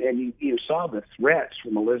you saw the threats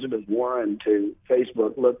from Elizabeth Warren to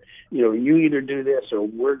Facebook. Look, you either do this or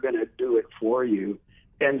we're going to do it for you.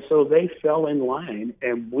 And so they fell in line,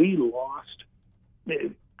 and we lost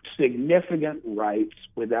significant rights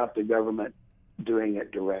without the government doing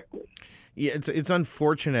it directly. Yeah, it's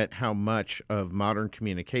unfortunate how much of modern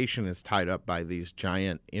communication is tied up by these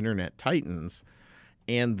giant internet titans,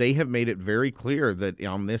 and they have made it very clear that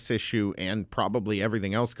on this issue and probably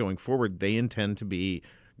everything else going forward, they intend to be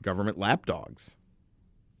government lapdogs.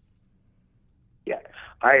 Yeah,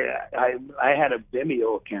 I had a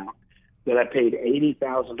Vimeo account that I paid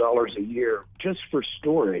 $80,000 a year just for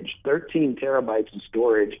storage, 13 terabytes of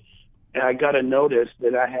storage, and I got a notice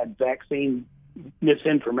that I had vaccine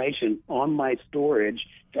misinformation on my storage,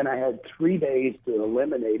 and I had 3 days to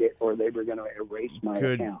eliminate it or they were going to erase my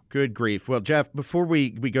account. Good grief. Well, Jeff, before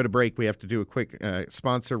we go to break, we have to do a quick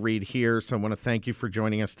sponsor read here, so I want to thank you for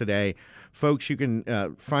joining us today. Folks, you can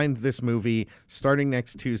find this movie starting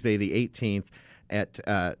next Tuesday, the 18th, at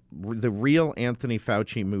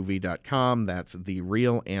therealanthonyfaucimovie.com. That's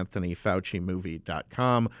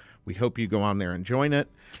therealanthonyfaucimovie.com. We hope you go on there and join it.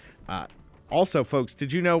 Also, folks,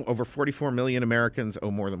 did you know over 44 million Americans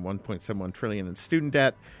owe more than $1.71 trillion in student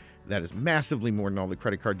debt? That is massively more than all the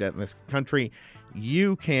credit card debt in this country.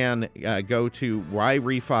 You can go to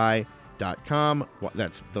yrefi.com.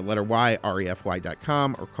 That's the letter Y,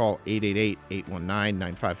 REFY.com, or call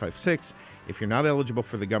 888-819-9556. If you're not eligible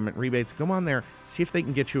for the government rebates, go on there, see if they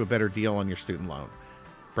can get you a better deal on your student loan.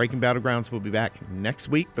 Breaking Battlegrounds will be back next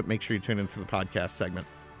week, but make sure you tune in for the podcast segment.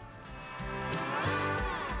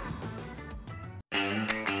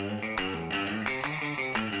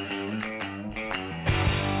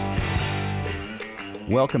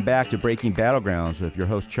 Welcome back to Breaking Battlegrounds with your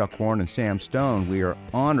host Chuck Warren and Sam Stone. We are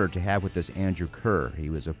honored to have with us Andrew Kerr. He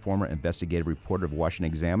was a former investigative reporter of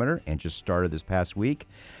Washington Examiner and just started this past week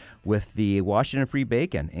with the Washington Free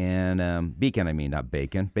Beacon. And Beacon, I mean, not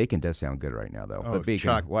bacon. Bacon does sound good right now, though. Oh, but Beacon,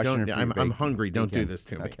 Chuck, Washington Free Bacon. I'm hungry. Don't Beacon. Do this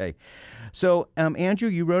to me. Okay. So, Andrew,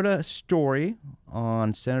 you wrote a story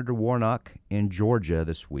on Senator Warnock in Georgia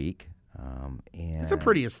this week. And it's a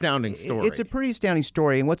pretty astounding story. It's a pretty astounding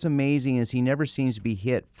story, and what's amazing is he never seems to be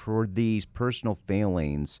hit for these personal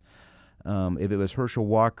failings. If it was Herschel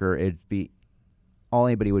Walker, it'd be all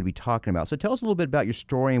anybody would be talking about. So tell us a little bit about your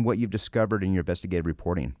story and what you've discovered in your investigative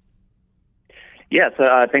reporting. Yes,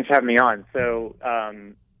 thanks for having me on. So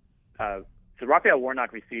Raphael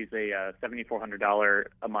Warnock receives a $7,400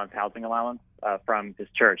 a month housing allowance from his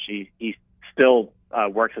church. He still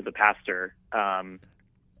works as a pastor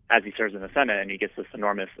as he serves in the Senate, and he gets this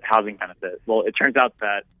enormous housing benefit. Well, it turns out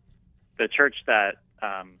that the church that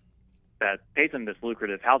pays him this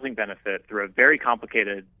lucrative housing benefit through a very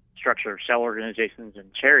complicated structure of shell organizations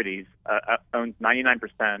and charities owns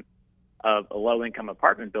 99% of a low-income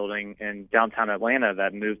apartment building in downtown Atlanta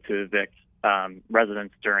that moved to evict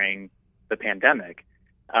residents during the pandemic.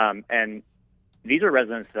 And these are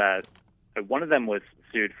residents that one of them was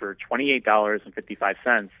sued for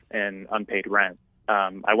 $28.55 in unpaid rent.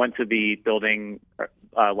 I went to the building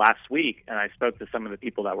last week, and I spoke to some of the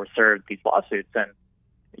people that were served these lawsuits, and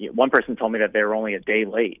one person told me that they were only a day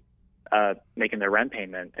late making their rent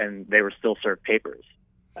payment, and they were still served papers.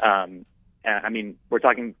 I mean, we're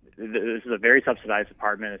talking, this is a very subsidized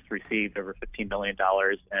apartment. It's received over $15 million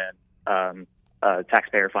in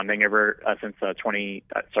taxpayer funding since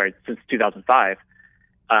 2005.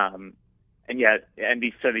 And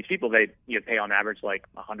these people, they pay on average like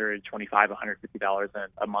 $125, $150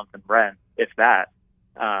 a month in rent, if that.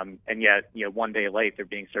 And yet, one day late, they're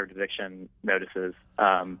being served eviction notices.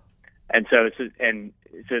 And so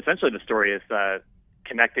essentially the story is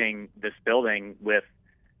connecting this building with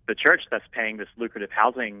the church that's paying this lucrative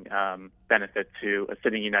housing benefit to a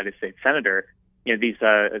sitting United States senator. These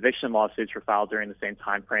eviction lawsuits were filed during the same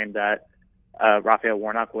time frame that Raphael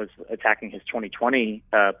Warnock was attacking his 2020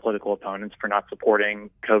 political opponents for not supporting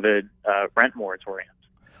COVID rent moratoriums.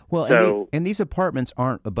 Well, and these apartments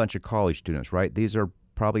aren't a bunch of college students, right? These are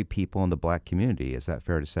probably people in the black community. Is that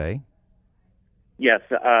fair to say? Yes,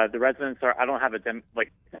 the residents are. I don't have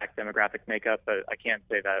exact demographic makeup, but I can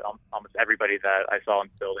say that almost everybody that I saw in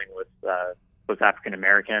the building was African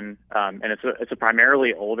American, and it's a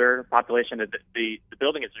primarily older population. The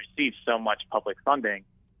building has received so much public funding,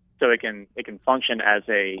 so it can function as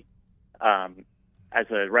a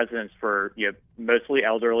residence for mostly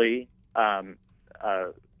elderly.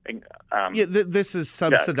 This is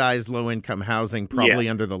subsidized low-income housing, probably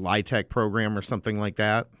under the LIHTC program or something like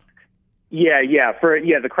that. Yeah, for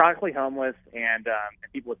the chronically homeless and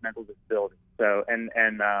people with mental disabilities. So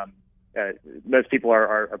and most people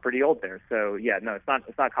are pretty old there. So no,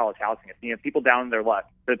 it's not college housing. It's people down on their luck.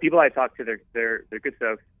 The people I talk to, they're good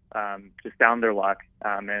folks, just down on their luck,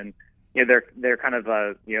 and they're kind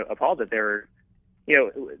of appalled that their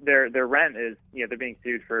rent is they're being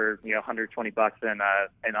sued for $120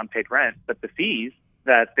 in unpaid rent, but the fees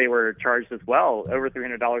that they were charged as well, over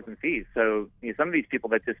 $300 in fees. So some of these people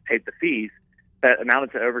that just paid the fees that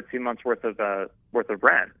amounted to over 2 months worth of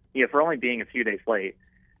rent, for only being a few days late.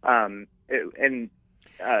 The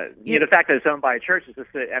fact that it's owned by a church is just,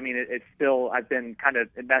 it's still, I've been kind of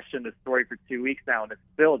enmeshed in this story for 2 weeks now, and it's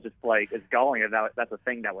still just it's galling that that's a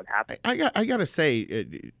thing that would happen. I got to say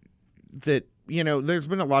that, there's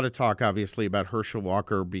been a lot of talk, obviously, about Herschel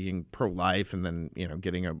Walker being pro-life and then,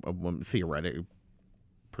 getting a woman,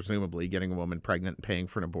 presumably getting a woman pregnant and paying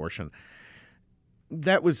for an abortion.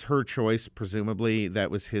 That was her choice, presumably. That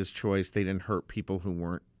was his choice. They didn't hurt people who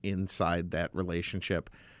weren't inside that relationship.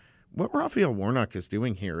 What Raphael Warnock is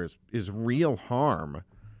doing here is real harm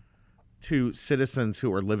to citizens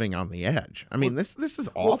who are living on the edge. I mean, this is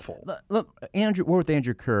awful. Look, Andrew, we're with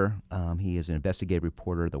Andrew Kerr. He is an investigative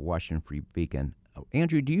reporter at the Washington Free Beacon.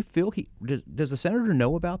 Andrew, do you feel does the senator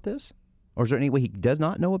know about this? Or is there any way he does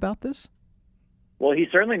not know about this? Well, he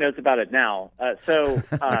certainly knows about it now. The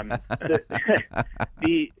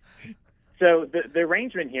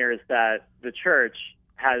arrangement here is that the church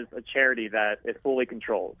has a charity that it fully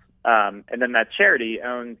controls, and then that charity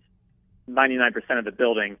owns 99% of the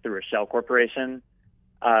building through a shell corporation.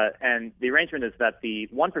 And the arrangement is that the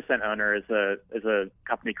 1% owner is a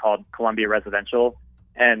company called Columbia Residential,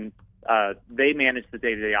 and they manage the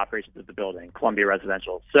day-to-day operations of the building, Columbia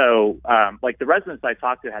Residential. So, the residents I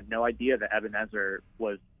talked to had no idea that Ebenezer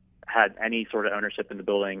had any sort of ownership in the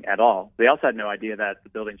building at all. They also had no idea that the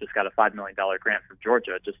building just got a $5 million grant from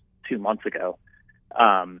Georgia just 2 months ago.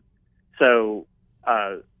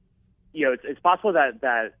 It's possible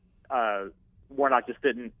that Warnock just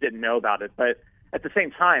didn't know about it. But at the same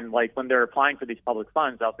time, when they're applying for these public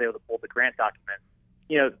funds, I was able to pull the grant document.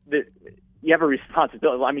 You have a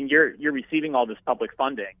responsibility. I mean, you're receiving all this public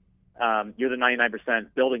funding. You're the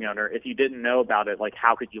 99% building owner. If you didn't know about it,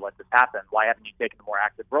 how could you let this happen? Why haven't you taken a more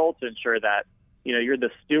active role to ensure that you're the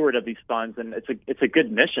steward of these funds? And it's a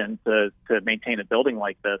good mission to maintain a building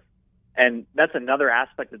like this. And that's another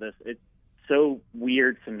aspect of this. It's so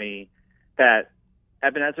weird to me that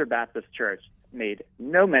Ebenezer Baptist Church made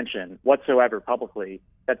no mention whatsoever publicly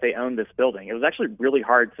that they own this building. It was actually really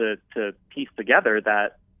hard to piece together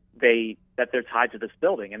that they're tied to this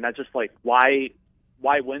building. And that's just why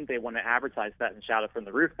wouldn't they want to advertise that and shout it from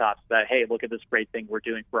the rooftops that, hey, look at this great thing we're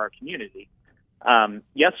doing for our community?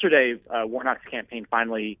 Yesterday, Warnock's campaign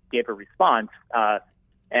finally gave a response,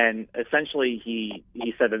 and essentially he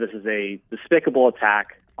said that this is a despicable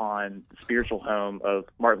attack on the spiritual home of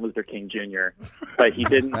Martin Luther King Jr. But he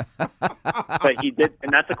didn't. And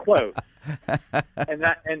that's a quote.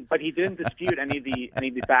 But he didn't dispute any of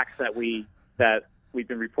the facts that we've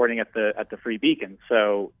been reporting at the Free Beacon.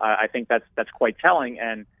 So I think that's quite telling,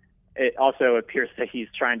 and it also appears that he's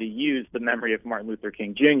trying to use the memory of Martin Luther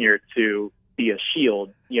King Jr. to be a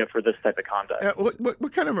shield, for this type of conduct.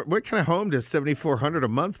 What kind of home does $7,400 a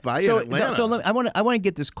month buy in Atlanta? So I want to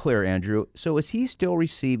get this clear, Andrew. So is he still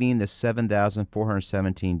receiving the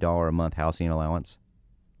 $7,417 a month housing allowance?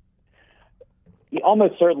 He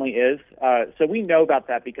almost certainly is. So we know about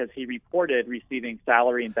that because he reported receiving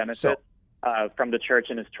salary and benefits from the church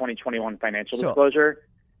in his 2021 financial disclosure.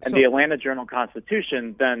 And the Atlanta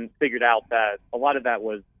Journal-Constitution then figured out that a lot of that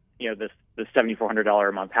was, this $7,400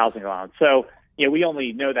 a month housing allowance. So, we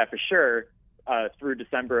only know that for sure through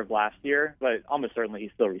December of last year, but almost certainly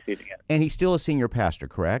he's still receiving it. And he's still a senior pastor,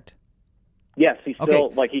 correct? Yes, he's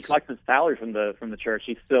still he collects his salary from the church.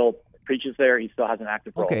 He still preaches there. He still has an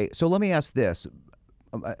active role. Okay, so let me ask this: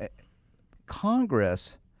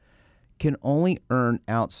 Congress can only earn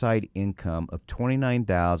outside income of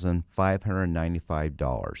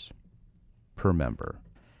 $29,595 per member.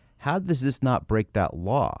 How does this not break that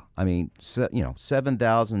law? I mean,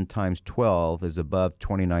 7,000 times 12 is above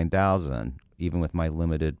 29,000, even with my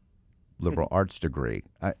limited liberal arts degree.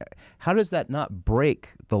 How does that not break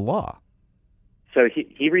the law? So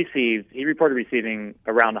he reported receiving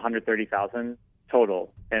around $130,000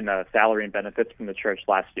 total in salary and benefits from the church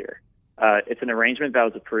last year. It's an arrangement that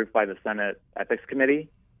was approved by the Senate Ethics Committee.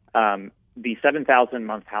 The $7,000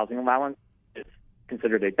 month housing allowance is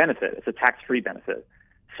considered a benefit. It's a tax-free benefit.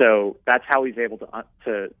 So that's how he's able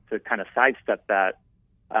to kind of sidestep that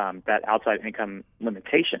outside income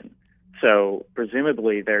limitation. So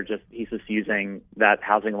presumably he's just using that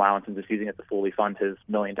housing allowance and just using it to fully fund his $1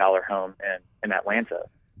 million home in Atlanta.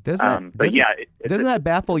 Doesn't that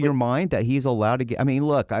baffle your mind that he's allowed to get? I mean,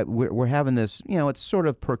 look, we're having this, it's sort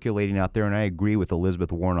of percolating out there, and I agree with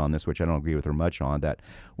Elizabeth Warren on this, which I don't agree with her much on, that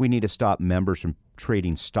we need to stop members from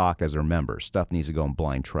trading stock as their members. Stuff needs to go in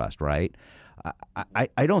blind trust, right?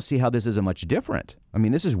 I don't see how this is much different. I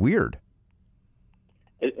mean, this is weird.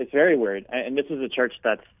 It's very weird, and this is a church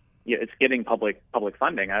that's it's getting public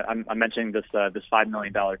funding. I'm mentioning this $5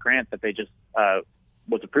 million grant that they just was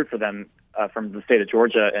approved for them from the state of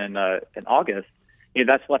Georgia in August.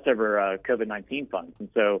 That's leftover COVID-19 funds, and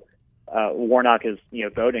so Warnock is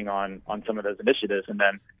voting on some of those initiatives, and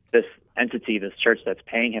then this entity, this church that's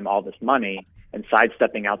paying him all this money and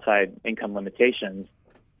sidestepping outside income limitations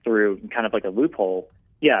through kind of like a loophole.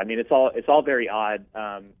 Yeah, I mean it's all very odd.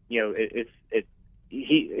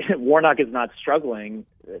 Warnock is not struggling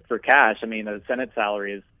for cash. I mean, the Senate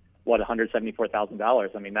salary is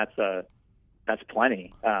 $174,000. I mean that's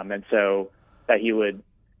plenty. And so that he would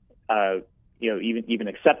even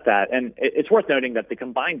accept that. And it's worth noting that the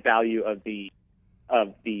combined value of the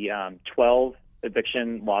 12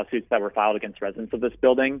 eviction lawsuits that were filed against residents of this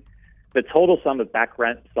building, the total sum of back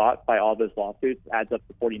rent sought by all those lawsuits adds up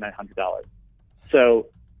to $4,900. So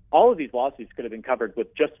all of these lawsuits could have been covered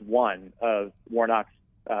with just one of Warnock's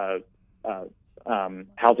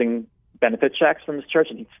housing benefit checks from his church,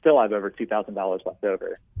 and he'd still have over $2,000 left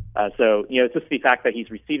over. So it's just the fact that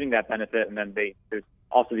he's receiving that benefit, and then there's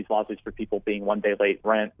also these lawsuits for people being one day late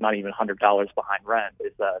rent, not even $100 behind rent.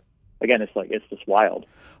 It's just wild.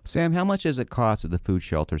 Sam, how much does it cost at the food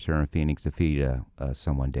shelters here in Phoenix to feed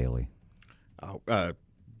someone daily?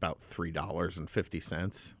 About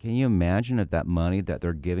 $3.50. Can you imagine if that money that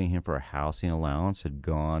they're giving him for a housing allowance had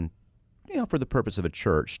gone, for the purpose of a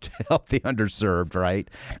church to help the underserved, right?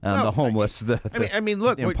 The homeless, look,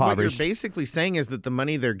 impoverished. What you're basically saying is that the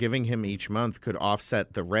money they're giving him each month could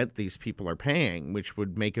offset the rent these people are paying, which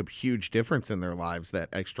would make a huge difference in their lives, that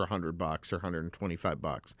extra $100 or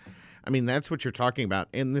 $125. I mean, that's what you're talking about.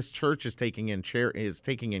 And this church is taking in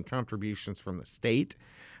contributions from the state.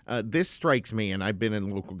 This strikes me, and I've been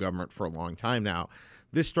in local government for a long time now,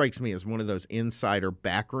 this strikes me as one of those insider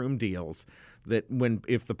backroom deals that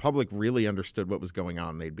if the public really understood what was going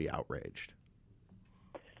on, they'd be outraged.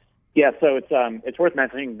 Yeah, so it's worth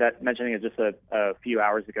mentioning it just a few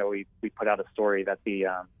hours ago. We put out a story that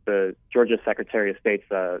the Georgia Secretary of State's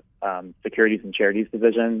Securities and Charities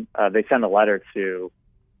Division, they sent a letter to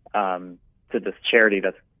this charity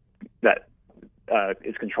that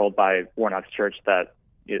is controlled by Warnock's church, that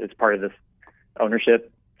is part of this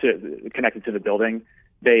ownership connected to the building.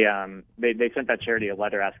 they sent that charity a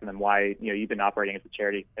letter asking them why you've been operating as a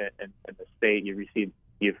charity in the state.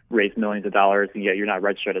 You've raised millions of dollars, and yet you're not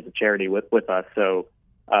registered as a charity with us. So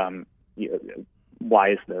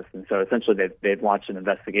why is this? And so essentially they've launched an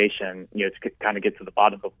investigation, to kind of get to the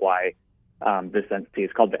bottom of why this entity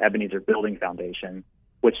is called the Ebenezer Building Foundation,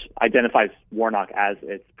 which identifies Warnock as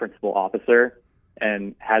its principal officer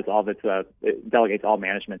and has all of its it delegates all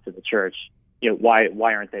management to the church.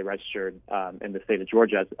 Why aren't they registered in the state of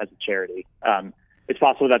Georgia as a charity? It's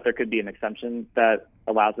possible that there could be an exemption that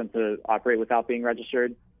allows them to operate without being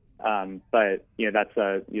registered, but that's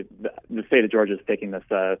the state of Georgia is taking this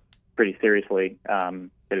pretty seriously.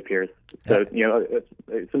 It appears so.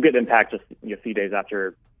 It's some good impact just a few days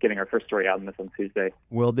after getting our first story out on this on Tuesday.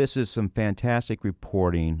 Well, this is some fantastic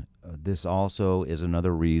reporting. This also is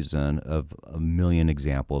another reason of a million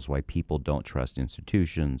examples why people don't trust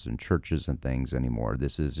institutions and churches and things anymore.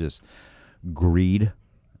 This is just greed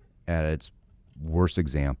at its worst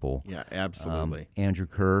example. Yeah, absolutely. Andrew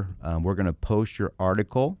Kerr, we're going to post your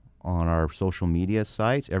article on our social media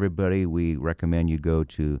sites. Everybody, we recommend you go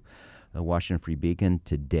to the Washington Free Beacon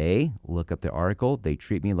today. Look up the article. They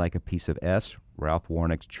treat me like a piece of S. Ralph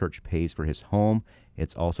Warnock's church pays for his home.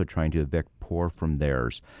 It's also trying to evict poor from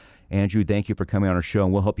theirs. Andrew, thank you for coming on our show,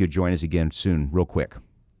 and we'll hope you join us again soon, real quick.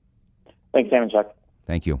 Thanks, Sam and Chuck.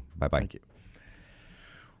 Thank you. Bye-bye. Thank you.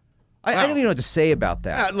 I don't even know what to say about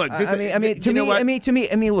that. Look,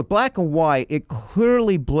 to me, look, black and white, it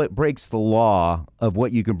clearly breaks the law of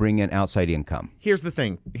what you can bring in outside income. Here's the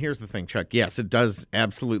thing, Chuck. Yes, it does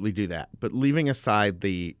absolutely do that. But leaving aside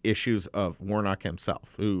the issues of Warnock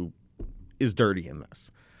himself, who is dirty in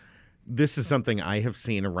this is something I have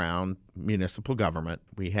seen around municipal government.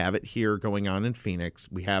 We have it here going on in Phoenix.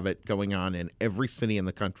 We have it going on in every city in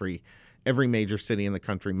the country, every major city in the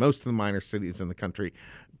country, most of the minor cities in the country,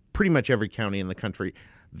 pretty much every county in the country.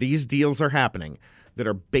 These deals are happening that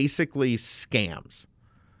are basically scams.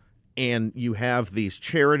 And you have these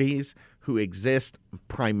charities who exist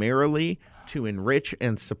primarily to enrich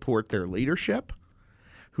and support their leadership,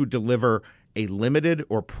 who deliver a limited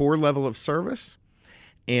or poor level of service,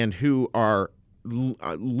 and who are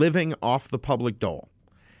living off the public dole.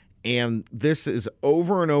 And this is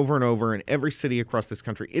over and over and over in every city across this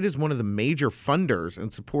country. It is one of the major funders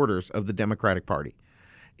and supporters of the Democratic Party,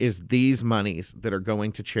 is these monies that are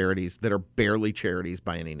going to charities that are barely charities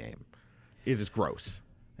by any name. It is gross.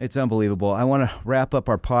 It's unbelievable. I want to wrap up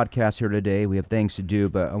our podcast here today. We have things to do,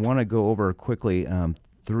 but I want to go over quickly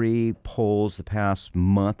 3 polls the past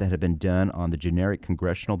month that have been done on the generic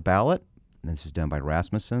congressional ballot. This is done by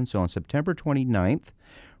Rasmussen. So on September 29th,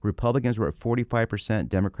 Republicans were at 45%,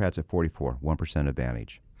 Democrats at 44%, 1%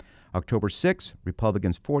 advantage. October 6th,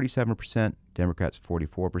 Republicans 47%, Democrats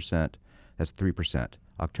 44%. That's 3%.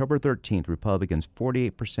 October 13th, Republicans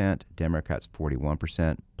 48%, Democrats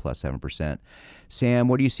 41%, plus 7%. Sam,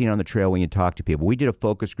 what are you seeing on the trail when you talk to people? We did a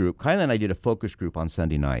focus group. Kyla and I did a focus group on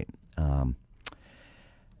Sunday night.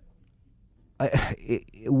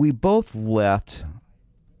 We both left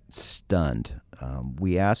stunned.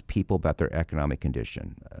 We asked people about their economic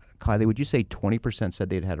condition. Kylie, would you say 20% said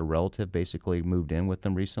they'd had a relative basically moved in with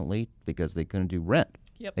them recently because they couldn't do rent?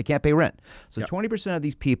 Yep. They can't pay rent. So 20% of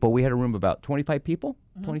these people, we had a room of about 25 people,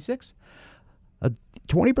 26.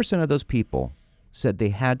 20% of those people said they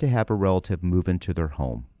had to have a relative move into their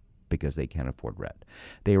home because they can't afford rent.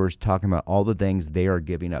 They were talking about all the things they are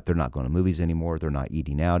giving up. They're not going to movies anymore. They're not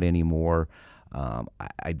eating out anymore.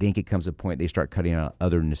 I think it comes to a point they start cutting out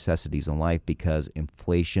other necessities in life because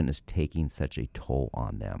inflation is taking such a toll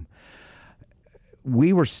on them.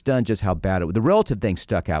 We were stunned just how bad it was. The relative thing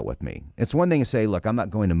stuck out with me. It's one thing to say, look, I'm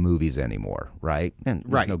not going to movies anymore, right? And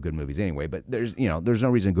there's no good movies anyway, but there's no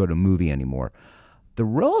reason to go to a movie anymore. The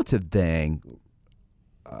relative thing,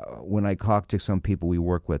 when I talked to some people we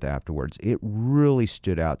work with afterwards, it really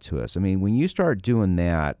stood out to us. I mean, when you start doing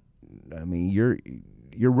that, I mean, you're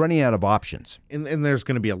running out of options. And there's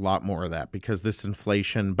going to be a lot more of that because this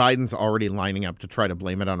inflation, Biden's already lining up to try to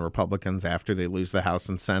blame it on Republicans after they lose the House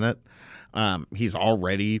and Senate. He's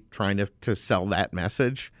already trying to sell that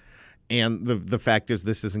message. And the fact is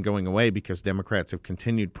this isn't going away because Democrats have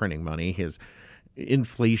continued printing money. His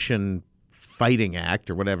Inflation Fighting Act,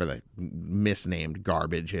 or whatever the misnamed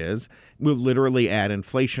garbage is, will literally add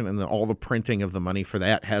inflation, and all the printing of the money for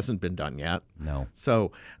that hasn't been done yet. No.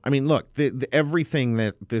 So, I mean, look, everything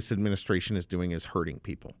that this administration is doing is hurting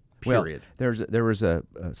people, period. Well, there was a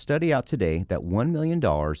study out today that $1 million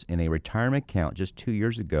in a retirement account just 2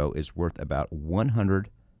 years ago is worth about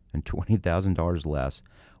 $120,000 less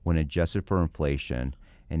when adjusted for inflation.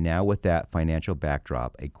 And now with that financial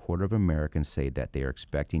backdrop, a quarter of Americans say that they are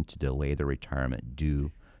expecting to delay their retirement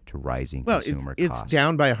due to rising consumer costs. It's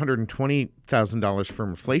down by $120,000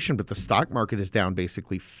 from inflation, but the stock market is down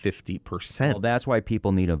basically 50%. Well, that's why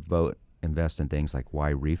people need to invest in things like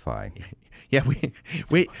Why Refi. Yeah,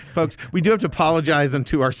 we folks, we do have to apologize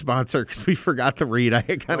to our sponsor because we forgot to read. I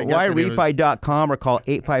kind of WhyRefi.com or call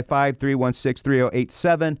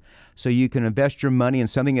 855-316-3087 so you can invest your money in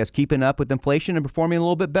something that's keeping up with inflation and performing a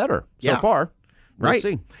little bit better so far. We'll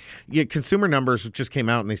see. Yeah, consumer numbers just came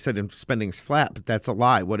out and they said spending's flat, but that's a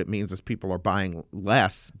lie. What it means is people are buying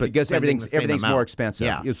less, but because everything's more expensive.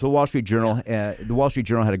 Yeah. It's the Wall Street Journal. The Wall Street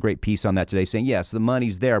Journal had a great piece on that today, saying yes, the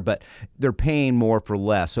money's there, but they're paying more for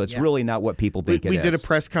less. So it's really not what people think it is. We did a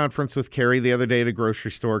press conference with Carrie the other day at a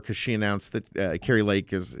grocery store because she announced that Carrie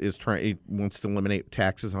Lake wants to eliminate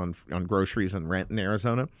taxes on groceries and rent in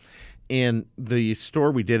Arizona, and the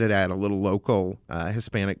store we did it at, a little local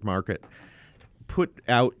Hispanic market, put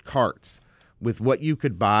out carts with what you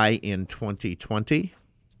could buy in 2020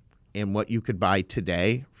 and what you could buy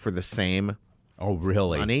today for the same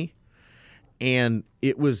money. And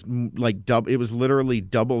it was it was literally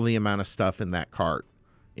double the amount of stuff in that cart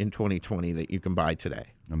in 2020 that you can buy today.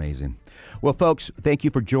 Amazing. Well, folks, thank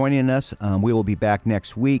you for joining us. We will be back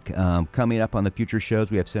next week. Coming up on the future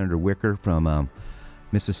shows, we have Senator Wicker from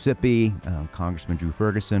Mississippi, Congressman Drew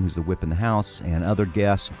Ferguson, who's the whip in the House, and other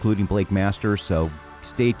guests, including Blake Masters. So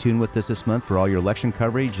stay tuned with us this month for all your election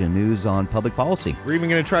coverage and news on public policy. We're even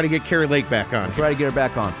going to try to get Carrie Lake back on. Try to get her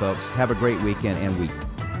back on, folks. Have a great weekend and week.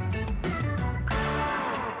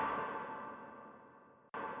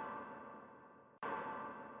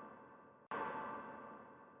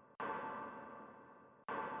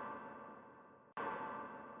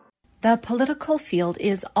 The political field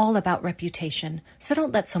is all about reputation, so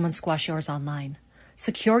don't let someone squash yours online.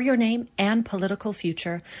 Secure your name and political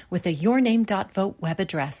future with a yourname.vote web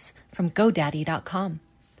address from GoDaddy.com.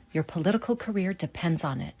 Your political career depends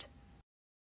on it.